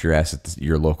season. Get your ass at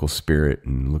your local Spirit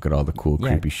and look at all the cool,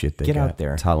 creepy shit they get got. out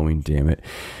there. It's Halloween, damn it.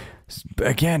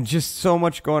 Again, just so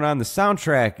much going on. The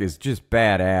soundtrack is just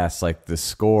badass. The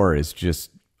score is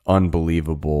just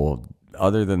unbelievable.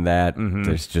 Other than that,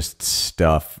 there's just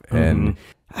stuff. And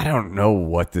I don't know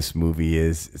what this movie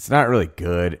is. It's not really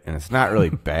good, and it's not really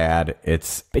bad.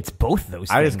 It's both those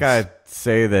I things. just gotta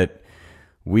say that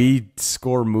we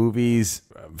score movies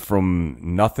from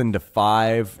nothing to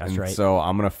 5. That's and right. So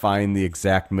I'm going to find the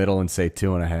exact middle and say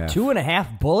 2.5.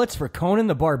 2.5 bullets for Conan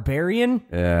the Barbarian?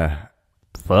 Yeah.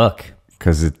 Fuck.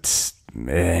 Because it's,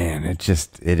 man, it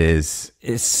is.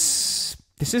 This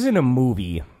isn't a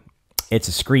movie. It's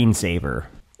a screensaver.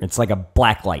 It's like a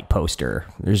blacklight poster.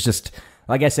 There's just,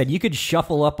 like I said, you could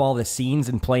shuffle up all the scenes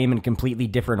and play them in completely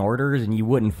different orders and you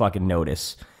wouldn't fucking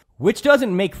notice. Which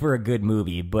doesn't make for a good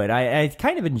movie, but I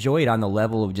kind of enjoy it on the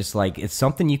level of just it's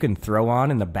something you can throw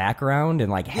on in the background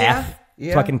and half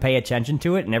fucking pay attention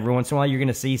to it, and every once in a while you're going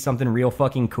to see something real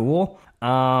fucking cool.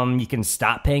 You can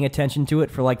stop paying attention to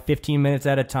it for 15 minutes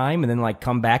at a time and then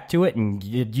come back to it and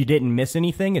you didn't miss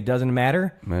anything. It doesn't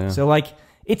matter. Yeah. So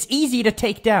it's easy to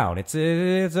take down. It's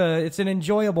an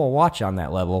enjoyable watch on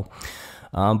that level.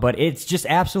 But it's just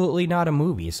absolutely not a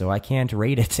movie, so I can't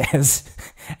rate it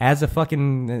as a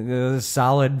fucking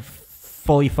solid,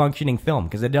 fully functioning film,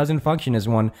 because it doesn't function as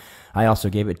one. I also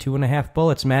gave it 2.5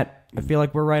 bullets, Matt. I feel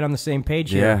like we're right on the same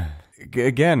page here. Yeah.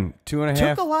 Again, 2.5.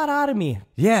 Took a lot out of me.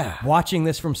 Yeah. Watching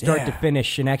this from start to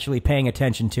finish and actually paying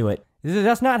attention to it.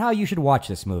 That's not how you should watch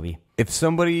this movie. If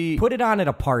somebody... Put it on at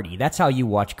a party. That's how you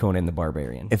watch Conan the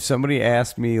Barbarian. If somebody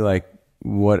asked me,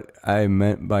 what I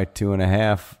meant by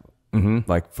 2.5...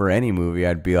 for any movie,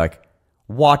 I'd be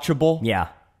watchable. Yeah.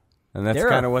 And that's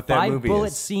kind of what that movie is. There are 5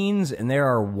 bullet scenes and there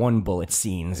are 1 bullet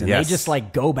scenes. And they just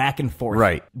go back and forth.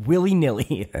 Right.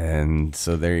 Willy-nilly. And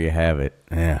so there you have it.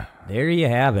 Yeah. There you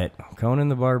have it. Conan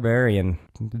the Barbarian.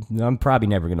 I'm probably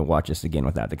never going to watch this again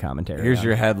without the commentary. Here's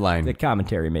your headline. The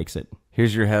commentary makes it.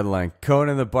 Here's your headline: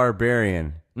 Conan the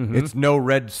Barbarian. It's no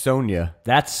Red Sonja.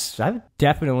 I've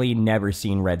definitely never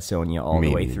seen Red Sonja all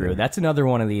the way through. That's another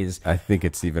one of these. I think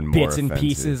it's even more bits and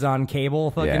pieces on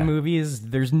cable movies.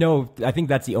 I think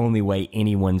that's the only way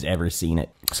anyone's ever seen it,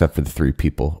 except for the 3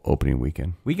 People opening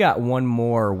weekend. We got one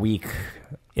more week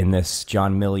in this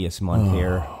John Milius month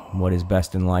here. What is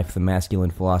best in life? The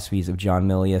masculine philosophies of John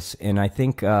Milius, and I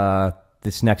think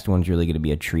this next one's really going to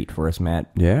be a treat for us, Matt.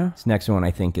 Yeah? This next one,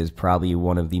 I think, is probably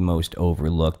one of the most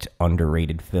overlooked,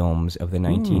 underrated films of the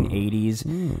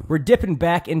 1980s. We're dipping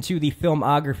back into the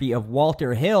filmography of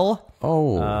Walter Hill. He's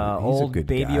old a good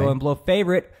Baby guy. Oil and Blow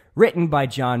favorite, written by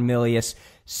John Milius,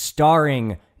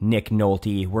 starring Nick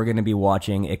Nolte. We're going to be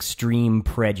watching Extreme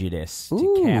Prejudice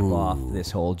to cap off this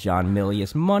whole John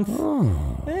Milius month.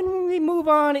 And when we move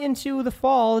on into the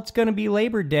fall, it's going to be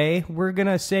Labor Day. We're going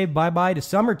to say bye-bye to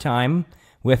summertime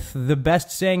with the best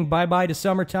saying bye-bye to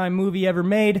summertime movie ever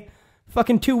made.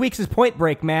 Fucking 2 weeks is Point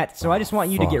Break, Matt, so I just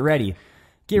want you to get ready.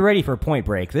 Get ready for Point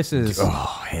Break. This is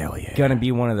hell yeah. going to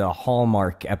be one of the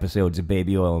hallmark episodes of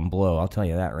Baby Oil and Blow. I'll tell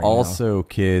you that right now. Also,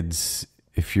 kids,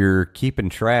 if you're keeping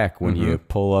track when you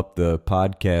pull up the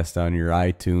podcast on your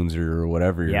iTunes or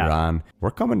whatever you're on,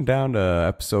 we're coming down to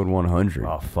episode 100.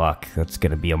 Oh, fuck. That's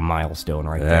going to be a milestone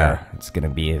right there. It's going to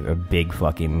be a big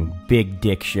fucking big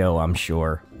dick show, I'm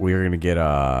sure. We're going to get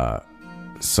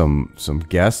some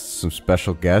guests, some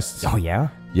special guests. Oh, yeah?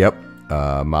 Yep.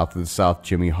 Mouth of the South,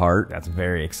 Jimmy Hart. That's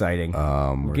very exciting.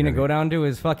 We're going to go down to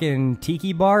his fucking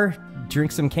tiki bar,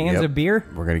 drink some cans of beer.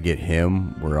 We're going to get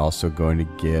him. We're also going to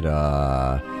get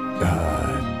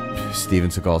Steven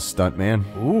Seagal's stuntman.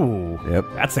 Ooh. Yep.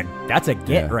 That's a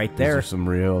get right there. These are some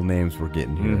real names we're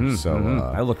getting here.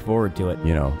 I look forward to it.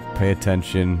 You know, pay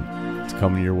attention. It's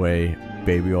coming your way.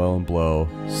 Baby Oil and Blow.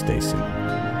 Stay simple.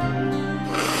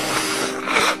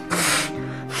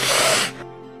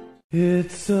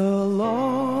 It's a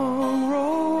long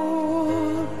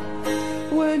road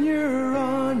when you're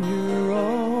on your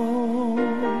own,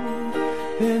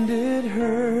 and it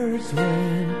hurts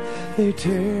when they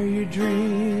tear your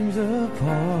dreams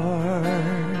apart.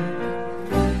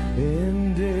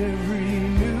 And every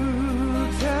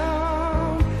new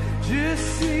town just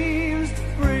seems to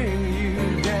bring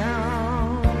you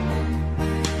down,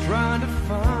 trying to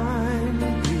find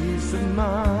a peace of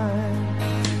mind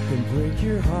can break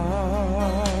your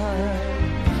heart.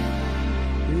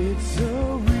 It's a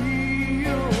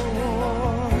real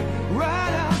war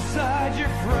right outside your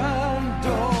front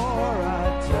door,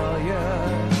 I tell ya.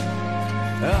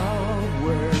 Out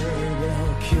where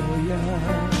they'll kill ya,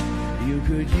 you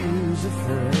could use a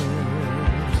friend.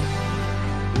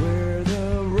 Where